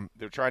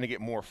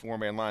get more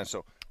 4-man lines.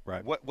 So,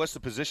 right. What's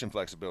the position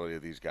flexibility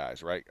of these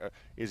guys? Right?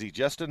 Is he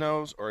just a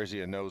nose or is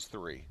he a nose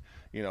 3?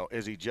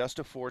 Is he just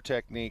a 4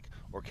 technique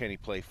or can he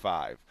play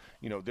 5?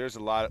 There's a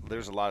lot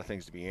of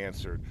things to be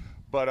answered.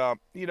 But,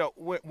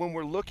 when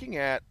we're looking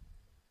at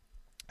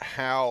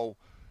how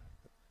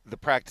the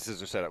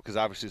practices are set up, because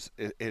obviously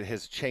it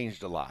has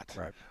changed a lot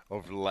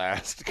over the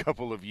last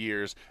couple of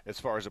years as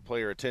far as the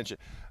player attention.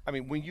 I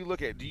mean, when you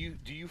look at, do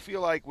you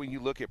feel like when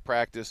you look at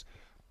practice,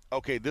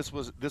 okay, this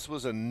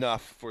was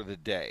enough for the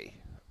day,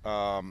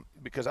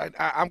 because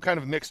I'm kind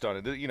of mixed on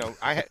it. You know,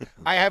 I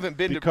haven't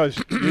been because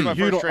to my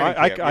you first don't. training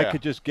camp. I Yeah.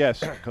 could just guess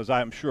because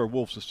I'm sure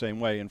Wolf's the same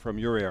way. And from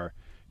your era,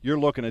 you're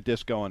looking at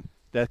this going,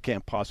 that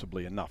can't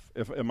possibly enough.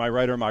 Am I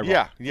right or am I wrong?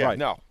 Yeah, right.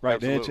 no, right.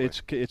 absolutely.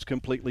 And it's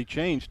completely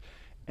changed.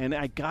 And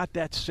I got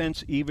that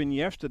sense even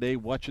yesterday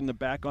watching the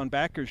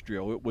back-on-backers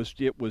drill. It was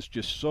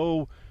just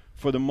so,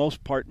 for the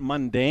most part,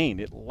 mundane.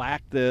 It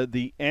lacked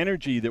the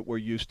energy that we're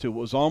used to. It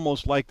was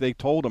almost like they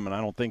told them, and I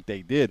don't think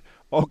they did,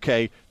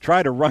 okay,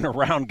 try to run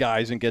around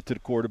guys and get to the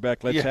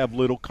quarterback. Let's have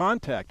little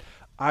contact.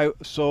 I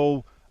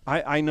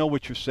know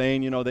what you're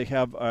saying. You know, they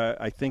have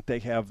I think they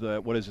have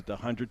the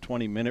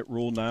 120-minute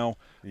rule now.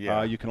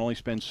 Yeah. You can only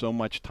spend so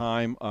much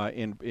time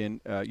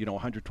in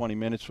 120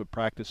 minutes for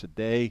practice a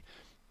day.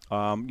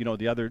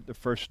 The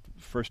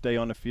first day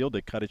on the field,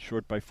 they cut it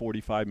short by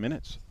 45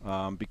 minutes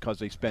because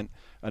they spent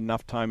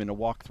enough time in the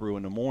walkthrough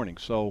in the morning.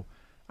 So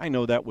I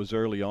know that was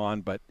early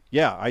on, but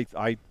yeah,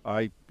 I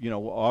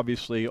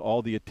obviously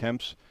all the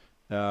attempts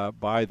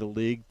by the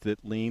league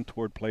that lean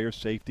toward player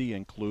safety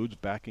includes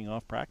backing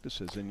off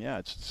practices, and yeah,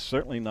 it's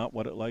certainly not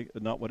what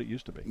it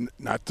used to be.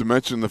 Not to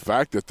mention the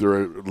fact that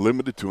they're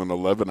limited to an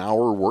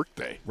 11-hour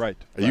workday. Right.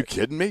 Are you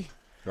kidding me?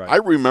 Right. I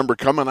remember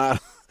coming out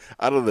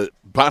of the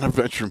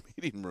Bonaventure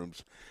meeting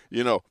rooms,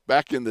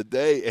 back in the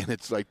day, and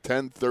it's like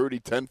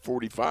 10:30,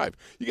 10:45.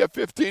 You got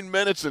 15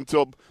 minutes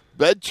until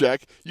bed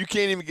check. You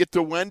can't even get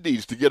to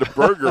Wendy's to get a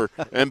burger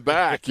and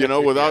back,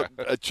 without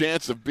a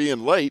chance of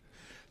being late.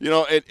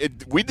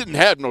 We didn't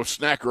have no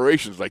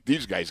snackerations like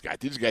these guys got.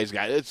 These guys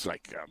got it's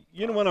like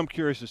what I'm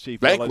curious to see,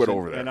 banquet fellas,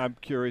 over there. And I'm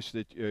curious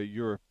that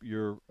your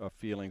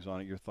feelings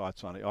on it, your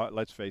thoughts on it.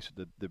 Let's face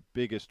it, the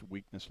biggest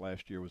weakness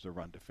last year was the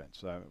run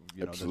defense.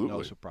 There's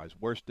no surprise,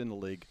 worst in the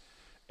league.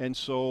 And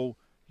so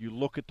you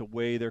look at the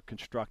way they're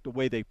constructed, the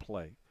way they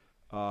play.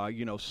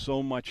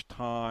 So much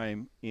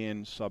time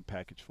in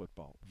sub-package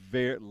football,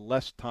 very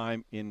less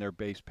time in their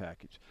base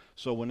package.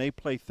 So when they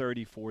play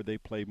 34, they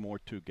play more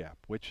two-gap,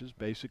 which is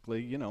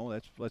basically,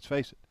 let's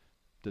face it,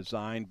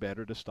 designed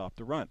better to stop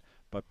the run.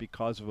 But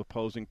because of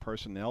opposing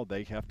personnel,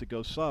 they have to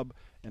go sub,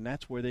 and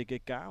that's where they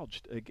get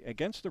gouged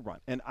against the run.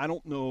 And I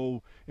don't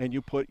know, and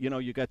you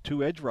got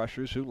two edge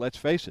rushers who, let's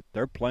face it,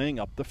 they're playing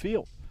up the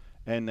field.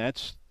 And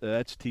that's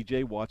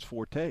T.J. Watt's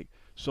forte.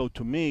 So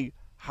to me,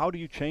 how do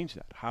you change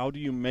that? How do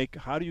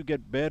you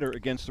get better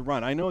against the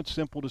run? I know it's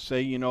simple to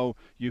say,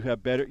 you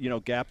have better,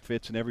 gap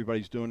fits and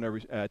everybody's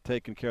doing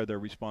taking care of their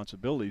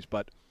responsibilities,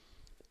 but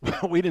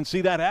we didn't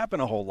see that happen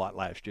a whole lot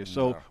last year.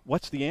 So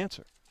what's the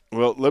answer?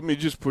 Well, let me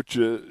just put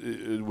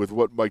you with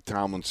what Mike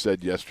Tomlin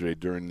said yesterday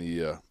during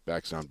the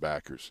Backs on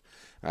Backers.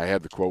 I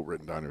had the quote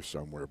written down here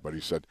somewhere, but he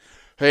said,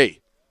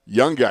 hey,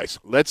 young guys,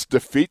 let's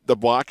defeat the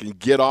block and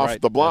get off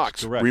the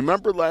blocks.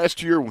 Remember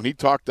last year when he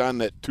talked on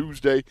that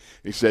Tuesday,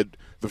 he said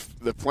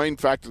the plain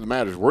fact of the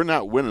matter is we're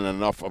not winning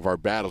enough of our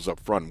battles up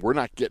front. We're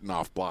not getting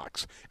off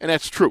blocks. And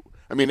that's true.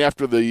 I mean,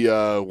 after the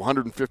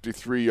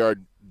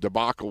 153-yard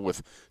debacle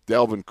with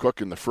Dalvin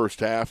Cook in the first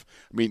half,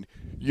 I mean,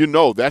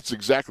 that's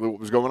exactly what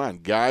was going on.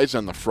 Guys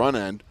on the front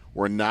end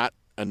were not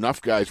 –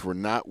 enough guys were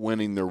not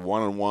winning their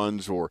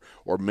one-on-ones or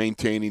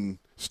maintaining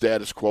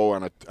status quo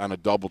on a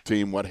double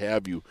team, what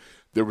have you.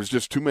 There was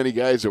just too many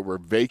guys that were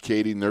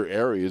vacating their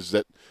areas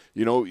that,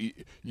 you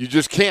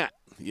just can't,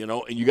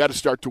 and you got to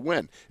start to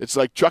win. It's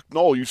like Chuck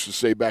Noll used to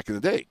say back in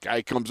the day.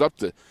 Guy comes up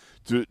to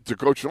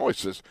Coach Noll,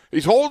 says,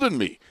 he's holding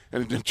me.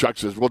 And then Chuck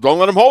says, well, don't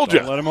let him hold you.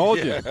 Don't let him hold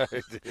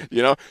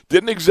you.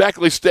 Didn't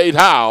exactly state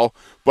how,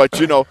 but,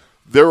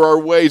 there are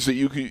ways that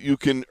you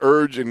can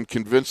urge and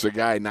convince a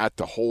guy not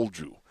to hold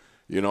you.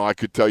 I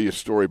could tell you a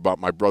story about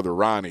my brother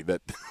Ronnie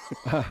that,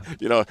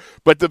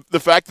 but the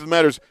fact of the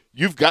matter is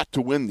you've got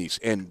to win these.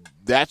 And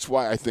that's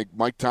why I think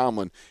Mike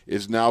Tomlin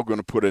is now going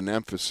to put an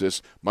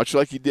emphasis, much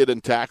like he did in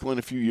tackling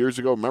a few years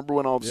ago. Remember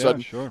when all of a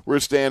sudden we're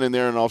standing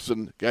there and all of a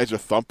sudden guys are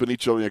thumping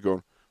each other and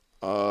you're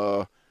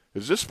going,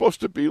 is this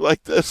supposed to be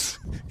like this?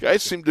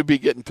 Guys seem to be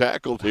getting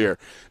tackled here,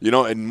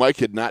 and Mike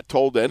had not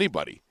told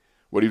anybody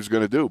what he was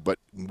going to do. But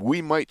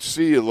we might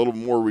see a little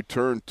more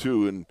return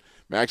too, and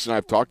Max and I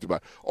have talked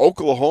about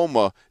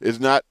Oklahoma is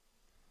not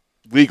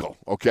legal,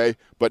 okay?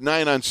 But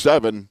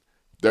 9-on-7,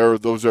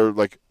 those are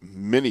like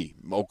mini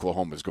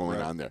Oklahomas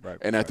going on there.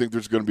 And I think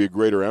there's going to be a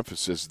greater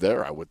emphasis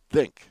there, I would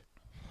think.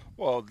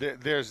 Well,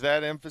 there's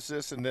that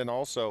emphasis, and then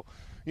also,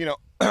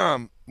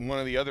 one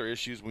of the other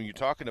issues when you're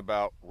talking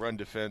about run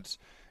defense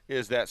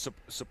is that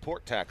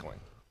support tackling.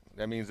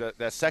 That means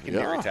that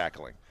secondary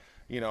tackling.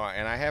 And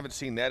I haven't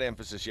seen that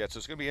emphasis yet, so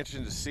it's going to be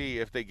interesting to see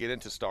if they get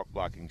into stalk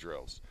blocking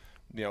drills.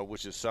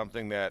 Which is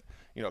something that,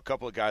 a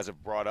couple of guys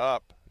have brought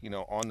up,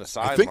 on the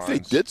sidelines. I think they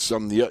did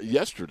some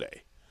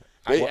yesterday.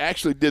 They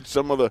actually did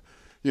some of the,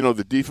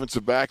 the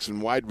defensive backs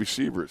and wide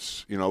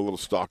receivers, a little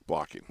stock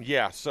blocking.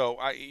 Yeah, so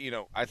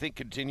I think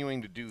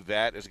continuing to do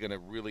that is going to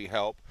really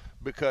help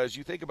because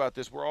you think about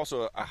this, we're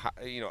also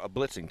a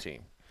blitzing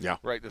team. Yeah.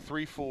 Right, the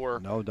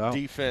 3-4 no doubt.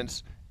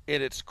 Defense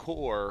in its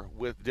core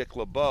with Dick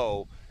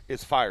LeBeau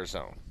is fire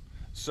zone.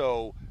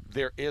 So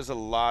there is a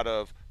lot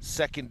of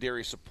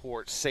secondary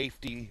support,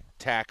 safety,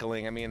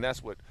 tackling. I mean,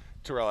 that's what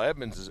Terrell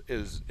Edmonds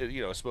is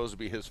supposed to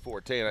be his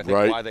forte, and I think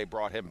Right. why they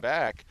brought him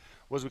back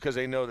was because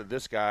they know that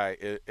this guy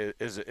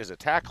is a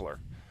tackler.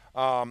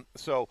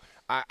 So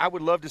I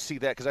would love to see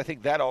that, because I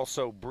think that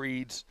also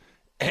breeds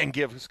and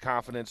gives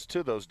confidence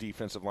to those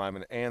defensive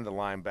linemen and the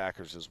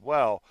linebackers as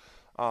well.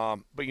 But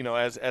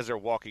as they're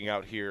walking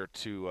out here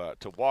to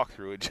walk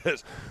through,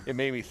 it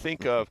made me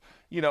think of,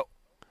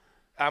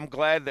 I'm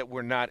glad that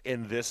we're not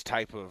in this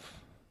type of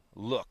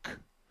look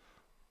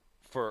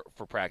for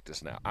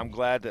practice now. I'm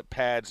glad that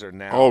pads are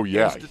now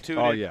instituted.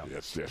 Oh, yeah.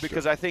 Yes,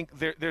 because I think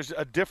there's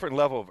a different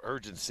level of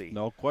urgency.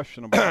 No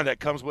question about it. That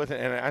comes with it,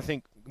 and I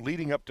think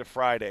leading up to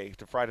Friday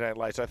Night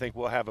Lights, I think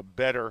we'll have a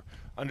better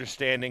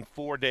understanding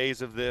 4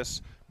 days of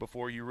this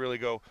before you really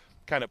go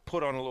kind of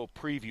put on a little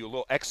preview, a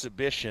little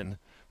exhibition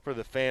for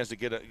the fans to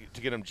get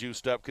them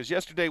juiced up. Because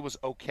yesterday was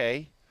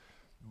okay,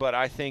 but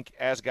I think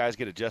as guys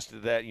get adjusted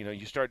to that,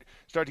 you start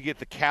to get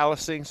the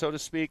callousing, so to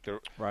speak,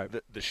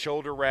 the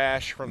shoulder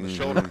rash from the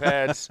shoulder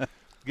pads.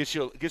 Gets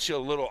you a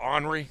little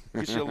ornery,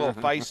 gets you a little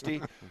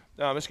feisty.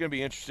 It's going to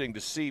be interesting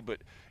to see. But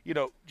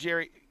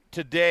Jerry,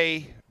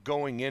 today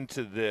going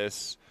into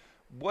this,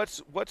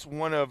 what's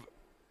one of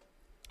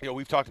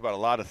we've talked about a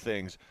lot of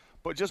things,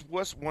 but just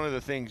what's one of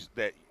the things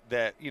that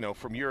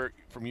from your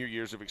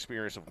years of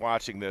experience of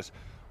watching this,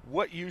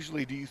 what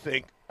usually do you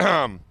think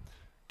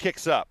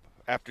kicks up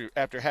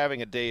after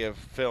having a day of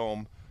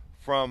film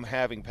from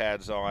having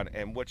pads on,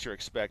 and what you're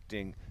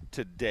expecting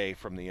today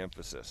from the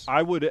emphasis?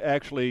 I would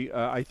actually,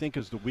 I think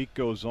as the week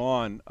goes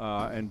on,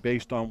 and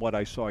based on what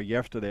I saw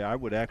yesterday, I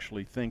would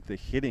actually think the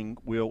hitting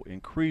will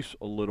increase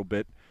a little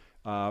bit.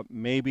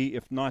 Maybe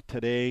if not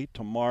today,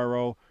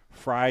 tomorrow,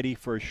 Friday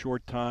for a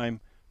short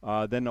time.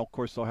 Then, of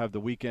course, they'll have the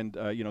weekend.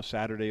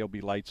 Saturday will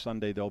be light,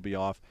 Sunday they'll be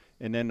off,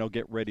 and then they'll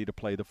get ready to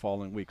play the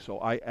following week. So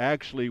I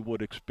actually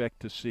would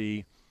expect to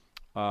see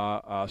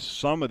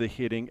some of the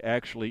hitting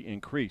actually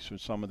increase, or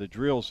some of the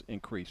drills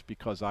increase,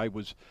 because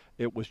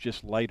it was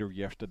just lighter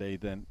yesterday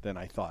than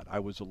I thought. I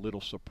was a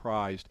little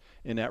surprised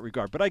in that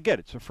regard. But I get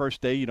it. It's the first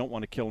day. You don't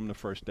want to kill them the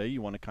first day.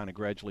 You want to kind of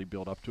gradually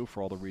build up to it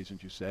for all the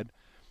reasons you said.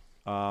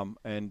 But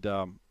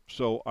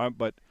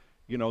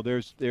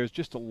there's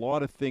just a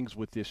lot of things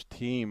with this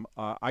team.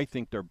 I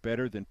think they're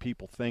better than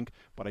people think,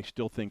 but I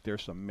still think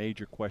there's some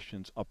major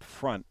questions up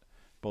front,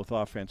 both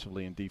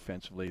offensively and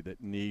defensively,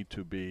 that need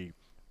to be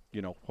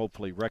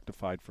hopefully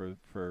rectified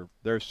for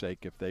their sake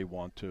if they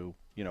want to,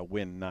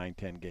 win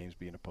 9-10 games,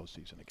 be in a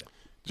postseason again.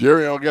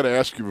 Jerry, I've got to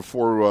ask you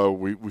before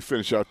we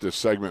finish out this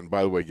segment. And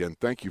by the way, again,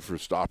 thank you for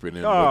stopping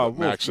in.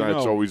 Max,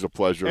 it's always a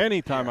pleasure.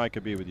 Anytime I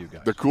could be with you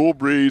guys. The Cool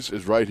Breeze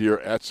is right here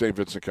at St.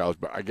 Vincent College.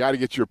 But I got to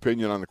get your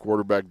opinion on the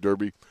quarterback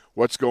derby.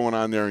 What's going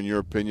on there in your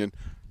opinion?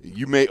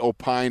 You may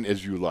opine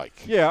as you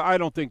like. Yeah, I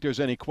don't think there's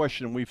any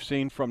question. We've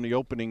seen from the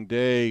opening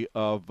day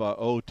of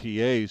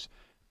OTAs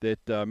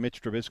that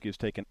Mitch Trubisky has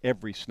taken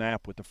every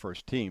snap with the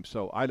first team.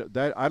 So I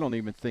don't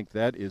even think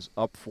that is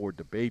up for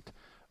debate.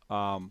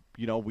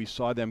 We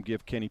saw them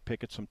give Kenny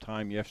Pickett some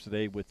time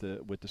yesterday with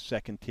the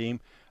second team.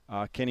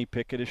 Kenny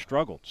Pickett has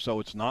struggled, so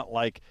it's not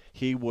like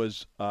he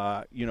was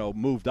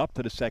moved up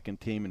to the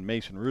second team and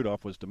Mason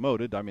Rudolph was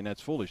demoted. I mean,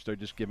 that's foolish. They're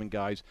just giving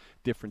guys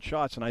different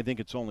shots, and I think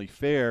it's only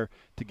fair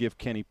to give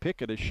Kenny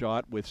Pickett a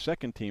shot with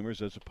second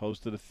teamers as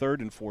opposed to the third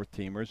and fourth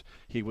teamers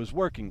he was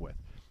working with.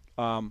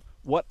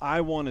 What I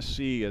want to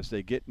see as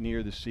they get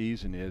near the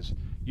season is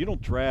you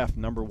don't draft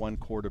number one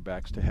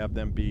quarterbacks to have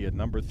them be a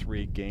number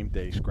 3 game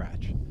day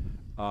scratch.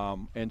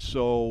 And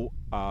so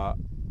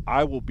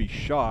I will be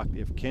shocked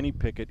if Kenny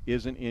Pickett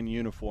isn't in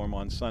uniform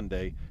on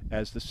Sunday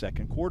as the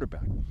second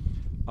quarterback.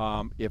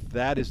 If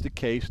that is the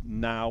case,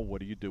 now what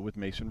do you do with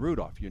Mason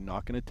Rudolph? You're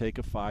not going to take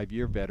a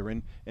 5-year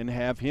veteran and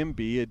have him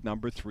be a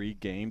number 3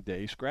 game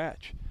day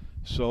scratch.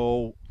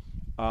 So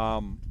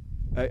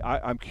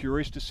I'm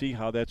curious to see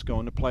how that's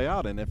going to play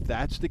out. And if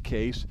that's the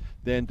case,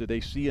 then do they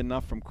see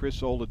enough from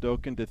Chris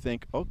Oladokun to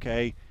think,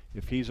 okay,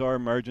 if he's our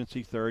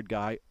emergency third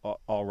guy,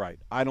 all right.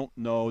 I don't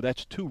know.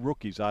 That's 2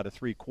 rookies out of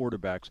 3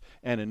 quarterbacks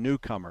and a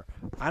newcomer.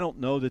 I don't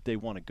know that they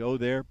want to go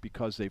there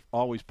because they've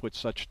always put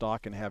such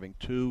stock in having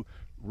 2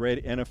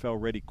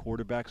 NFL-ready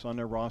quarterbacks on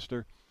their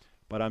roster.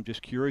 But I'm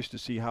just curious to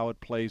see how it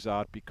plays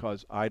out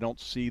because I don't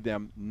see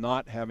them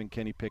not having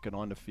Kenny Pickett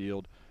on the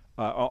field,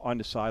 on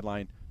the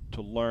sideline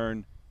to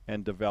learn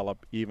and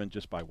develop even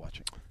just by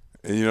watching.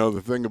 And,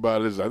 the thing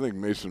about it is I think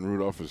Mason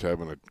Rudolph is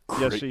having a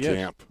great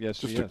camp. Yes,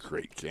 just a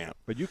great camp.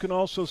 But you can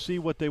also see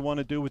what they want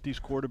to do with these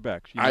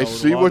quarterbacks. I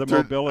see what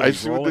they're doing.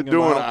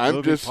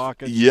 I'm just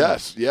 –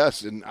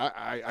 yes. And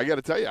I got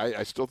to tell you,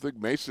 I still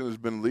think Mason has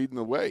been leading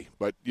the way.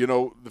 But,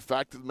 the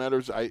fact of the matter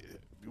is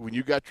when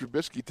you got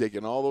Trubisky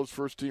taking all those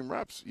first-team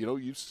reps,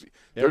 you see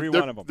 – every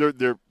one of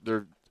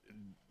them.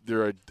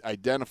 They're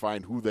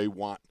identifying who they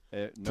want.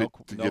 No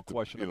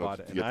question about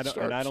it.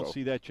 And I don't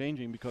see that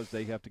changing because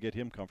they have to get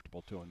him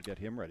comfortable, too, and get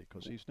him ready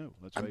because he's new.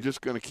 I'm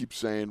just going to keep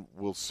saying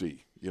we'll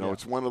see.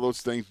 It's one of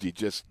those things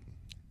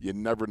you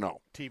never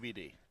know.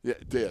 TBD. Yeah.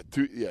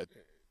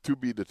 to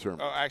be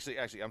determined? Oh, actually,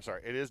 I'm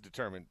sorry. It is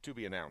determined to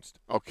be announced.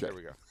 Okay. There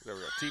we go.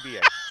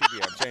 TBA.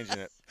 I'm changing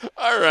it.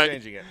 All right.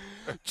 Changing it.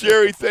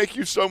 Jerry, thank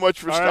you so much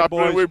for All right, stopping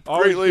in. boys. We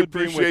Always greatly good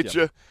being with appreciate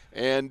you. you.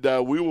 And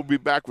we will be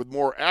back with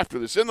more after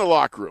this in the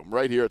locker room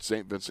right here at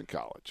St. Vincent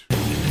College.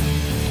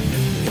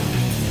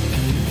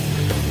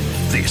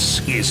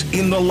 This is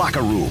In the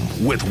Locker Room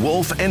with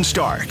Wolf and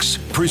Starks,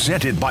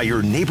 presented by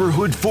your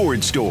neighborhood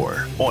Ford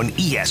store on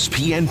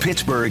ESPN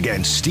Pittsburgh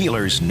and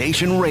Steelers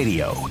Nation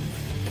Radio.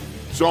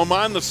 So I'm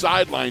on the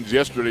sidelines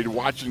yesterday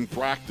watching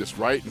practice,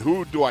 right? And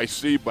who do I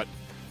see but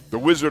the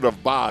Wizard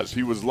of Boz?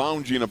 He was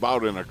lounging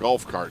about in a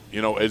golf cart,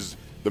 as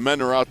the men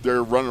are out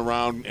there running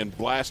around and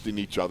blasting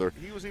each other.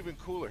 He was even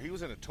cooler. He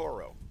was in a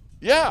Toro.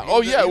 Yeah.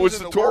 It was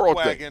the Toro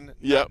work thing. Wagon,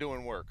 Yeah. not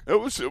doing work. It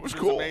was cool. It was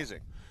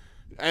amazing.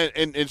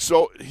 And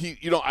so he,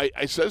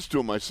 I says to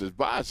him, I says,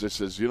 Boz, I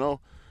says,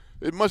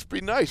 it must be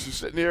nice. He's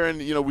sitting there, and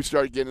we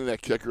started getting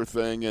that kicker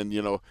thing,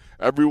 and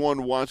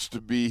everyone wants to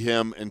be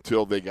him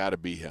until they got to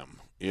be him.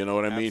 You know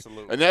what I mean?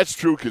 Absolutely. And that's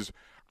true because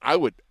I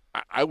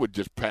would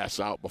just pass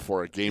out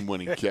before a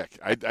game-winning kick.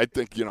 I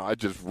think I'd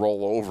just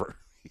roll over.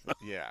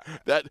 Yeah.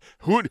 That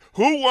who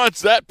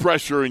wants that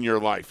pressure in your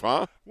life,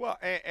 huh? Well,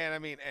 and I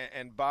mean,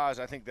 and Boz,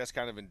 I think that's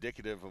kind of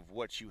indicative of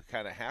what you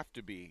kind of have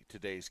to be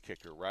today's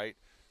kicker, right?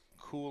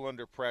 Cool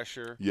under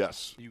pressure.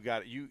 Yes. You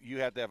have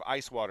to have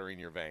ice water in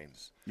your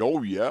veins.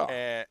 Oh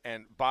yeah.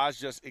 And Boz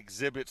just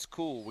exhibits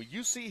cool. When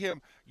you see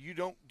him, you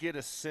don't get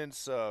a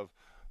sense of,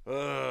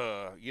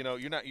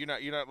 you're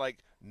not like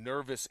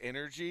nervous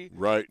energy.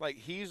 Right. Like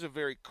he's a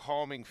very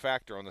calming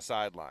factor on the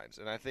sidelines,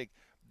 and I think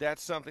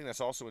that's something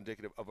that's also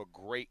indicative of a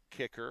great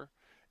kicker,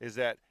 is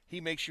that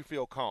he makes you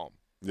feel calm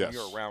Yes. when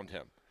you're around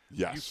him.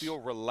 Yes. You feel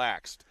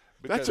relaxed.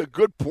 That's a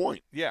good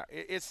point. Yeah,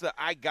 it's the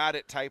I got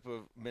it type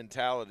of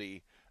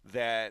mentality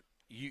that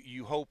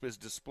you hope is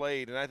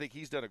displayed, and I think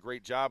he's done a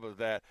great job of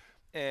that.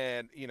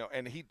 And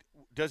and he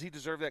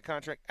deserve that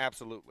contract?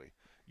 Absolutely.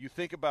 You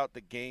think about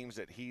the games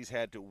that he's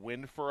had to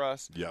win for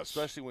us, Yes.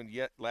 especially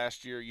when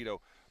last year,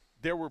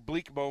 there were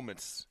bleak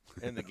moments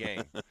in the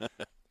game.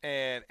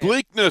 and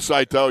Bleakness,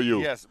 I tell you.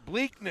 Yes,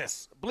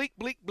 bleakness. Bleak.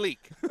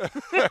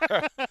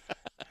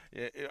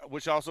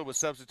 Which also was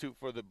substitute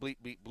for the bleep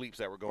bleeps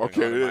that were going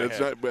on in my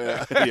head.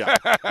 Yeah.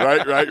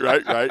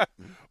 Right.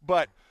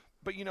 But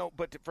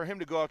for him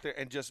to go out there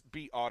and just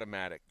be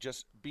automatic,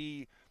 just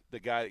be the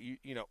guy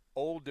that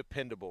old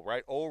dependable,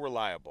 right? Old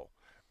reliable.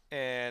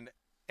 And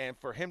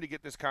for him to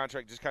get this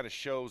contract just kind of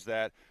shows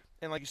that.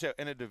 And like you said,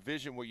 in a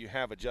division where you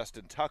have a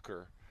Justin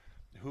Tucker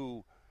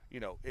who,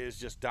 is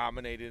just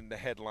dominating the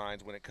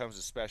headlines when it comes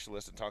to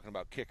specialists and talking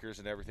about kickers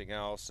and everything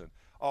else and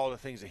all the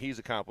things that he's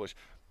accomplished.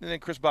 And then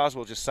Chris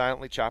Boswell just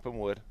silently chopping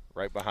wood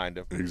right behind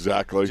him.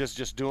 Exactly.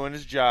 Just doing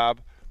his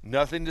job.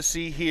 Nothing to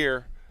see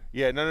here.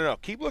 Yeah, no.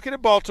 Keep looking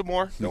at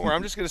Baltimore. Don't worry.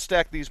 I'm just going to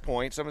stack these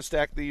points. I'm going to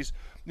stack these,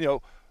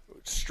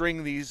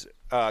 string these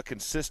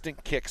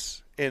consistent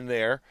kicks in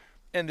there.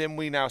 And then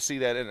we now see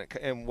that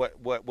in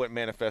what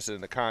manifested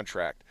in the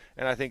contract.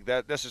 And I think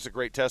that's just a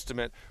great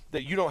testament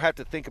that you don't have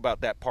to think about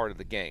that part of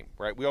the game,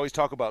 right? We always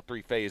talk about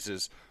three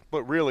phases,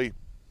 but really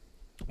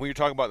when you're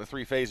talking about the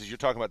three phases, you're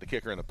talking about the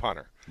kicker and the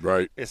punter.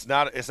 Right. It's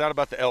not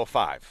about the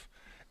L5.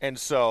 And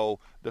so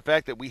the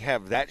fact that we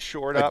have that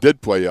short up. I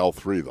did play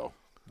L3, though.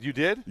 You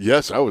did?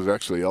 Yes, I was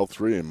actually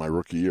L3 in my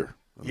rookie year.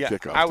 Yeah,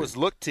 I was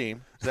look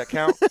team. Does that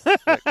count? Does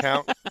that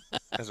count?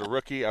 As a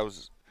rookie, I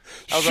was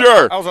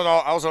sure. I was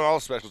on all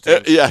special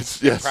teams.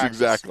 Yes,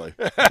 exactly.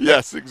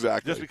 Yes,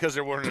 exactly. Just because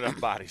there weren't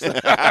enough bodies.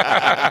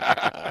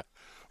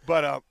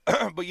 But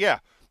yeah,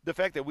 the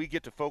fact that we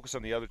get to focus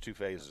on the other two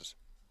phases,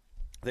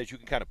 that you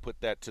can kind of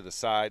put that to the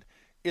side,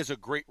 is a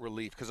great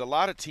relief because a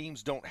lot of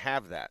teams don't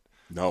have that.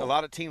 No. A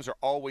lot of teams are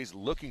always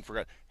looking for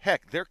guys.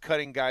 Heck, they're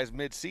cutting guys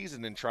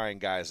mid-season and trying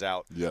guys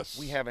out. Yes.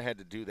 We haven't had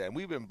to do that. And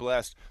we've been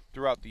blessed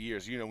throughout the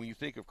years. When you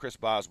think of Chris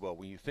Boswell,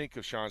 when you think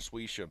of Sean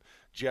Swisham,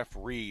 Jeff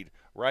Reed,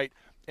 right?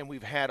 And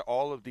we've had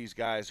all of these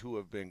guys who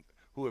have been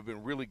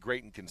really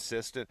great and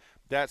consistent.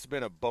 That's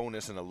been a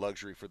bonus and a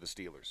luxury for the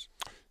Steelers.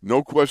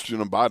 No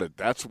question about it.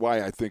 That's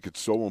why I think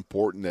it's so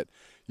important that,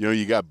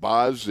 you got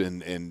Boz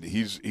and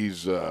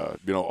he's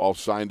all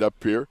signed up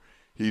here.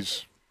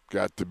 He's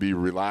got to be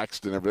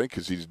relaxed and everything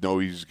because he's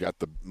got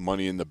the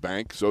money in the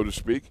bank, so to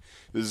speak.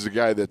 This is a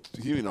guy that,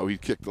 he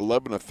kicked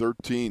 11 of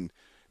 13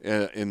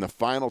 in the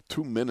final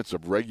 2 minutes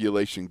of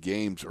regulation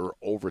games or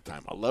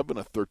overtime. 11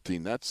 of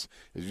 13. That's,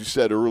 as you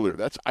said earlier,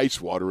 that's ice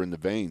water in the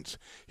veins.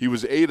 He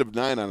was 8 of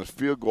 9 on his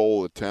field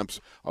goal attempts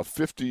of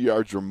 50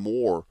 yards or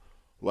more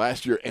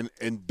last year, and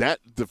that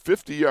the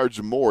 50 yards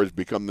or more has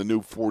become the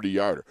new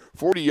 40-yarder.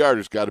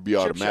 40-yarder's got to be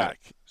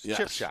automatic. Yes.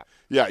 Chip shot.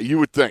 Yeah, you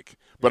would think.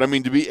 But, I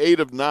mean, to be 8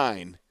 of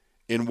 9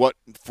 in what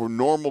for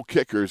normal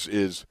kickers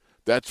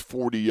that's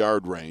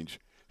 40-yard range.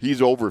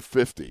 He's over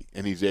 50,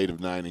 and he's 8 of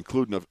 9,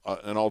 including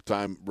an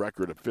all-time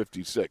record of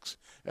 56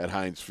 at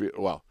Heinz Field.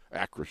 Well,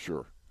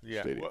 Acrisure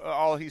Stadium. Well,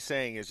 all he's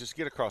saying is just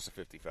get across the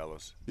 50,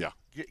 fellas. Yeah.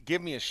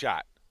 Give me a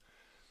shot.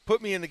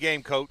 Put me in the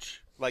game,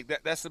 coach. Like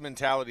that's the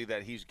mentality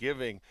that he's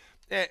giving.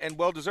 And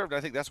well-deserved. I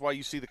think that's why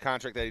you see the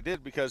contract that he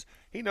did, because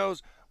he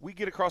knows we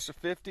get across the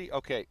 50,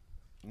 okay,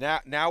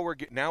 now we're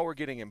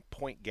getting in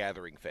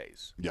point-gathering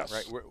phase. Yes.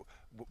 Right?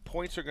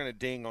 Points are going to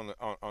ding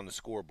on the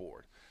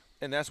scoreboard,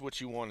 and that's what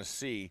you want to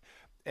see.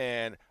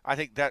 And I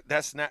think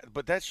that's not –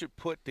 but that should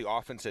put the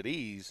offense at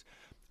ease.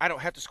 I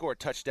don't have to score a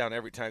touchdown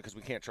every time because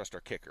we can't trust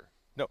our kicker.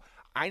 No,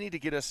 I need to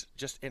get us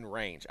just in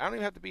range. I don't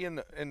even have to be in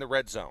the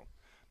red zone,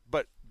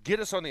 but get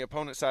us on the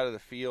opponent's side of the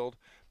field,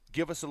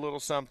 give us a little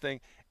something,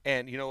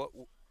 and you know what?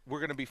 We're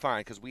going to be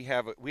fine because we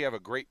have a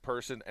great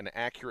person, an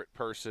accurate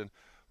person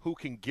who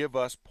can give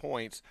us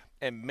points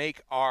and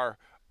make our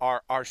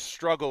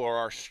struggle or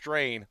our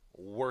strain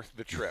worth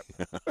the trip.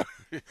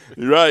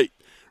 Right.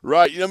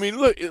 I mean,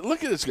 look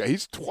at this guy.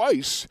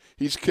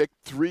 He's kicked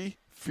 3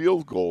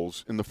 field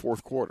goals in the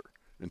fourth quarter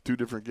in 2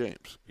 different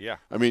games. Yeah.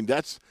 I mean,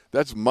 that's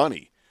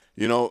money.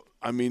 You know,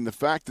 I mean, the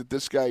fact that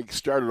this guy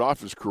started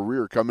off his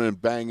career coming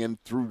and banging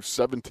through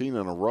 17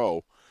 in a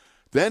row,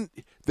 then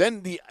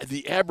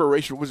the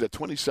aberration, was it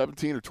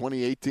 2017 or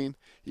 2018?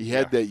 He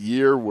had that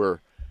year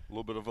where a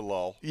little bit of a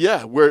lull.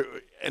 Yeah,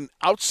 and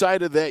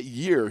outside of that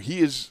year,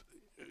 you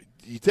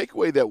take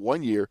away that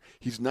 1 year,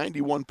 he's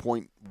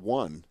 91.1.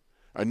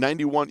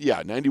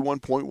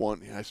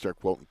 91.1. Yeah, I start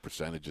quoting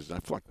percentages. I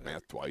flunked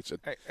math twice.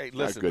 Hey,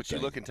 listen, but you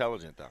look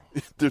intelligent, though.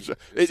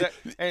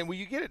 And when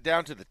you get it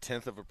down to the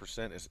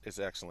 10th%, it's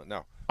excellent.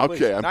 No. Okay,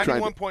 please, I'm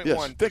 91.1%.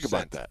 Yes, think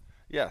about that.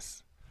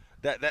 Yes.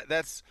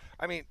 That's.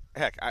 I mean,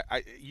 heck,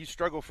 you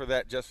struggle for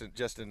that just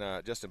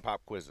in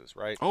pop quizzes,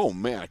 right? Oh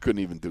man, I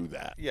couldn't even do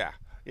that. Yeah.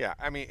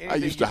 I mean, I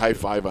used to high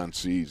five on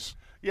C's.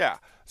 Yeah.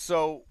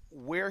 So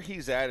where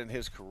he's at in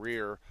his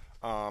career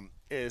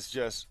is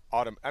just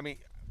I mean,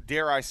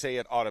 dare I say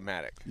it,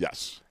 automatic.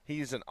 Yes.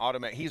 He's an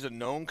automatic. He's a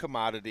known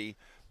commodity.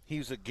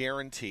 He's a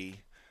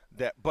guarantee.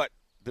 But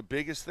the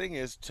biggest thing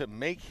is to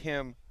make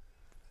him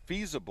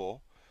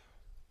feasible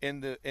in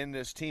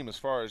this team as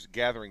far as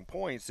gathering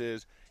points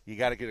is you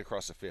got to get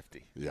across the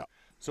 50. Yeah.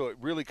 So it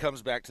really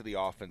comes back to the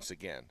offense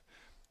again.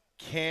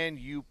 Can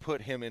you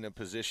put him in a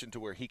position to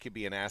where he could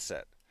be an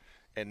asset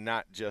and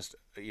not just,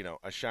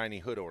 a shiny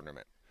hood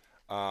ornament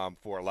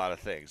for a lot of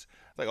things?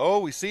 Like,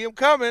 we see him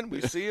coming.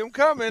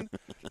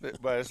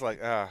 But it's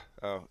like,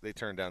 they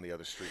turned down the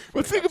other street.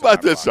 But think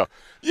about this, though.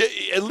 Yeah,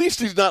 at least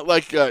he's not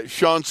like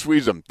Sean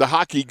Sweezum, the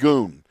hockey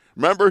goon.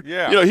 Remember?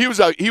 Yeah. He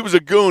was a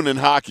goon in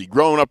hockey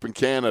growing up in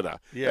Canada.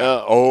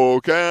 Yeah.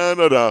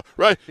 Canada.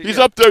 Right? He's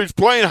up there, he's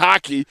playing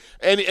hockey,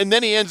 and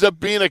then he ends up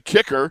being a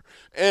kicker,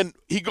 and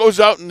he goes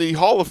out in the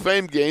Hall of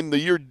Fame game the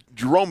year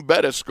Jerome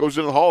Bettis goes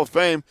in the Hall of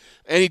Fame,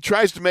 and he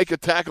tries to make a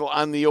tackle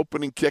on the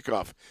opening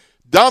kickoff.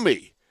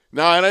 Dummy.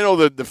 Now, and I know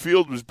that the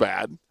field was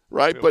bad,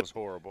 right? It was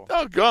horrible.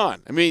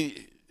 Doggone. I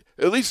mean,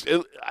 at least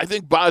I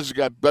think Boz has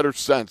got better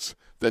sense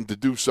than to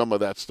do some of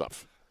that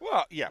stuff.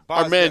 Well, yeah.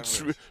 Our man,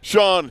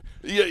 Sean,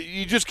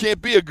 you just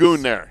can't be a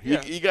goon there.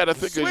 Yeah. You got to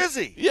think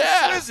Swizzy.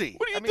 Yeah. Swizzy.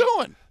 What are you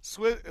doing?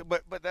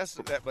 But that's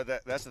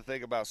the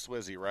thing about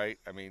Swizzy, right?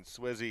 I mean,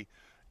 Swizzy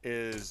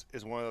is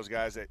one of those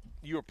guys that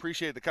you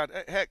appreciate the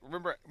content. Heck,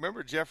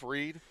 remember Jeff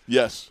Reed?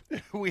 Yes.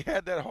 We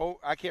had that whole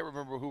 – I can't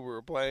remember who we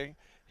were playing.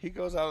 He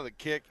goes out of the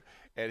kick,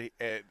 and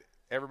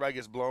everybody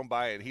gets blown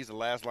by, and he's the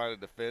last line of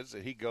defense,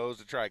 and he goes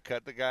to try to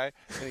cut the guy,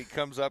 and he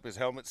comes up, his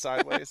helmet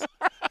sideways,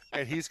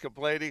 and he's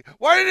complaining,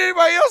 why didn't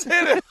anybody else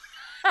hit it?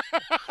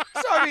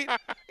 So, I mean,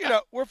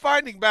 we're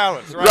finding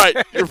balance, right?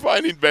 Right, you're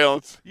finding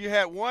balance. You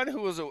had one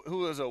who was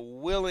a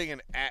willing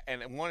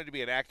and wanted to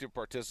be an active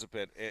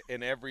participant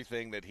in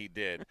everything that he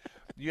did.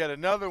 You had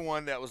another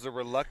one that was a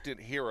reluctant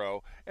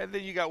hero, and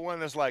then you got one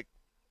that's like,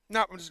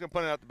 no, I'm just gonna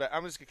punt it out the back.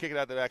 I'm just gonna kick it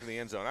out the back of the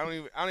end zone. I don't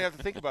even have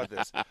to think about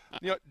this.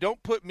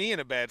 Don't put me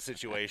in a bad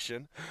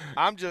situation.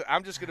 I'm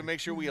just gonna make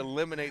sure we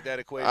eliminate that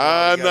equation.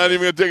 I'm not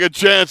even gonna take a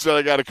chance that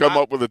I got to come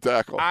up with a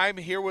tackle. I'm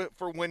here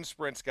for wind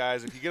sprints,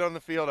 guys. If you get on the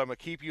field, I'm gonna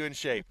keep you in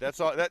shape. That's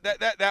all.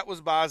 That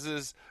was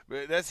Boz's.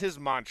 That's his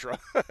mantra.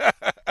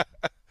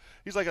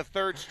 He's like a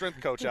third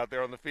strength coach out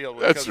there on the field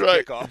when it comes to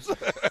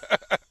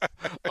kickoffs.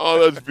 Oh,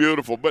 that's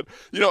beautiful. But,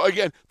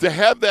 again, to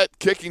have that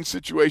kicking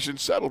situation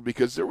settled,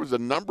 because there was a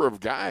number of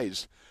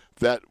guys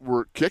that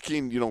were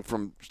kicking,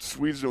 from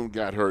Sweezum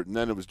got hurt, and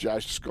then it was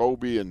Josh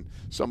Scobie and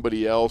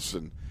somebody else.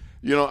 And,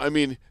 I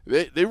mean,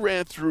 they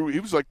ran through. He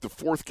was like the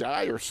fourth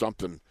guy or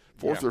something,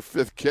 fourth or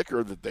fifth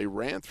kicker that they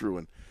ran through.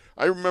 And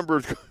I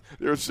remember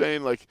they were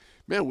saying, like,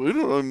 man, we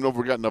don't even know if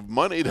we got enough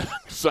money to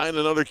sign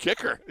another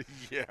kicker.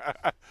 Yeah.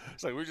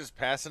 It's like we're just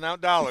passing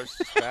out dollars.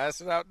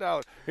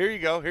 Here you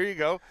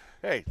go.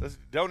 Hey, let's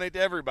donate to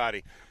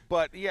everybody.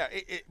 But, yeah,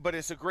 but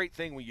it's a great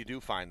thing when you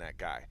do find that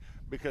guy,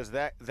 because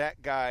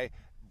that guy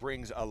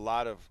brings a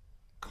lot of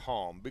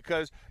calm.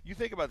 Because you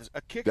think about this,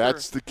 a kicker –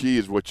 that's the key,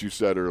 is what you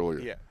said earlier.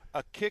 Yeah.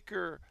 A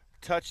kicker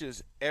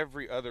touches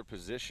every other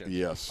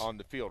position on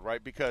the field,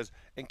 right? Because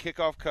in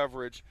kickoff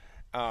coverage,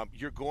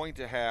 you're going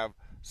to have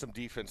some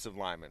defensive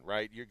linemen,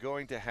 right? You're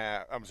going to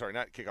have – I'm sorry,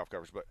 not kickoff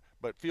coverage,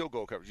 but field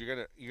goal coverage. You're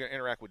gonna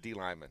interact with D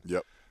linemen.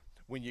 Yep.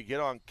 When you get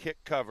on kick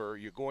cover,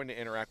 you're going to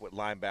interact with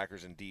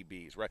linebackers and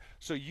DBs, right?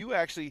 So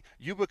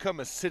you become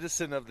a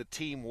citizen of the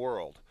team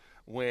world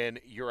when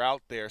you're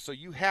out there. So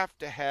you have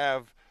to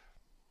have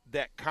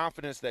that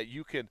confidence that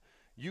you can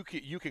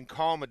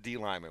calm a D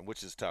lineman,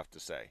 which is tough to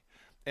say,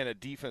 and a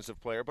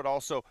defensive player, but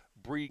also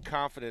breed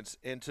confidence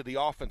into the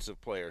offensive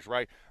players,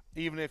 right?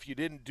 Even if you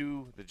didn't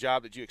do the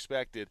job that you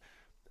expected,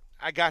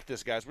 I got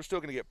this, guys. We're still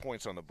going to get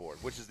points on the board,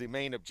 which is the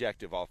main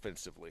objective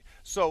offensively.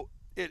 So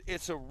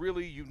it's a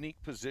really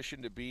unique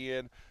position to be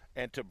in,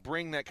 and to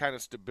bring that kind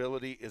of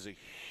stability is a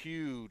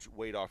huge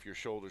weight off your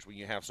shoulders when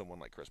you have someone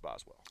like Chris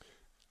Boswell.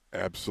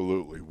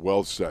 Absolutely.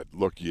 Well said.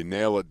 Look, you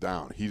nail it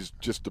down. He's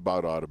just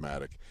about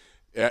automatic.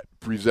 It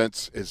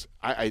presents as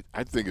I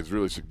think it's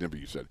really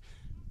significant. You said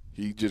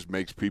he just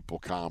makes people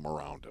calm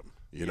around him,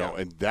 you know,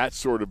 and that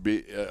sort of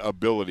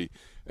ability,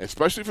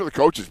 especially for the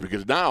coaches,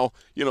 because now,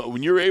 you know,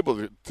 when you're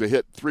able to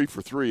hit 3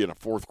 for 3 in a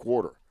fourth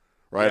quarter,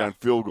 right, on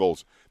field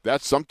goals,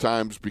 that's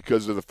sometimes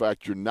because of the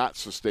fact you're not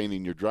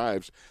sustaining your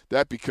drives.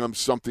 That becomes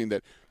something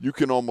that you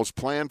can almost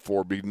plan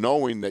for,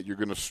 knowing that you're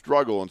going to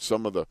struggle in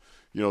some of the,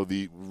 you know,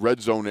 the red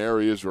zone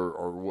areas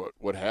or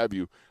what have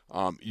you.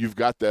 You've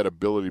got that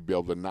ability to be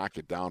able to knock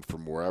it down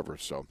from wherever.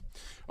 So,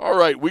 all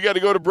right, we got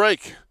to go to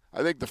break.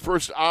 I think the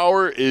first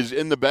hour is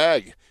in the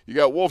bag. You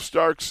got Wolf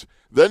Starks,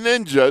 the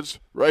Ninjas,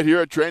 right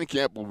here at training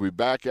camp. We'll be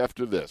back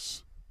after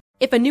this.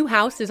 If a new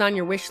house is on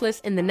your wish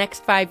list in the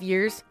next 5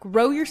 years,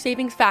 grow your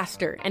savings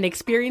faster and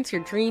experience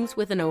your dreams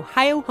with an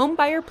Ohio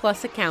Homebuyer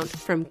Plus account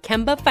from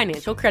Kemba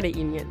Financial Credit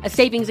Union. A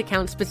savings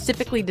account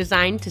specifically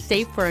designed to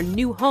save for a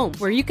new home,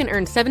 where you can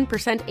earn 7%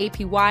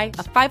 APY,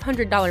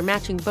 a $500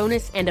 matching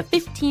bonus, and a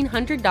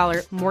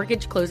 $1,500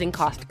 mortgage closing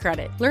cost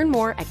credit. Learn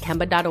more at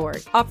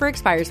Kemba.org. Offer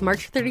expires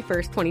March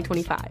 31st,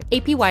 2025.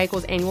 APY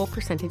equals annual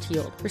percentage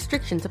yield.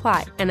 Restrictions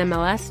apply.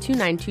 NMLS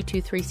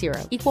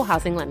 292230. Equal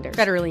housing lender.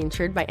 Federally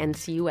insured by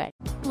NCUA.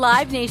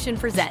 Live Nation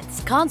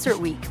presents Concert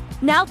Week.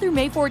 Now through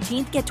May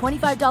 14th, get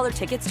 $25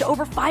 tickets to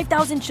over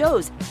 5,000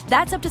 shows.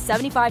 That's up to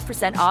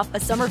 75% off a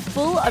summer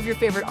full of your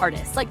favorite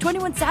artists like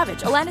 21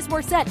 Savage, Alanis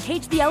Morissette,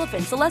 Cage the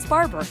Elephant, Celeste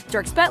Barber,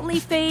 Dierks Bentley,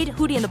 Fade,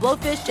 Hootie and the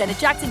Blowfish, Janet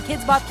Jackson,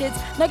 Kidz Bop Kids,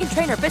 Meghan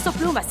Trainor, Peso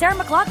Pluma, Sarah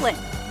McLachlan.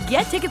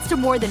 Get tickets to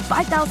more than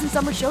 5,000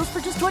 summer shows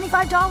for just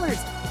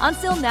 $25. On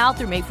sale now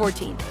through May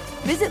 14th.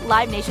 Visit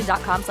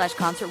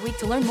LiveNation.com/Concert Week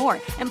to learn more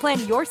and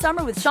plan your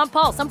summer with Sean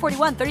Paul, Sum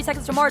 41, 30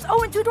 Seconds to Mars,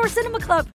 and Two Door Cinema Club.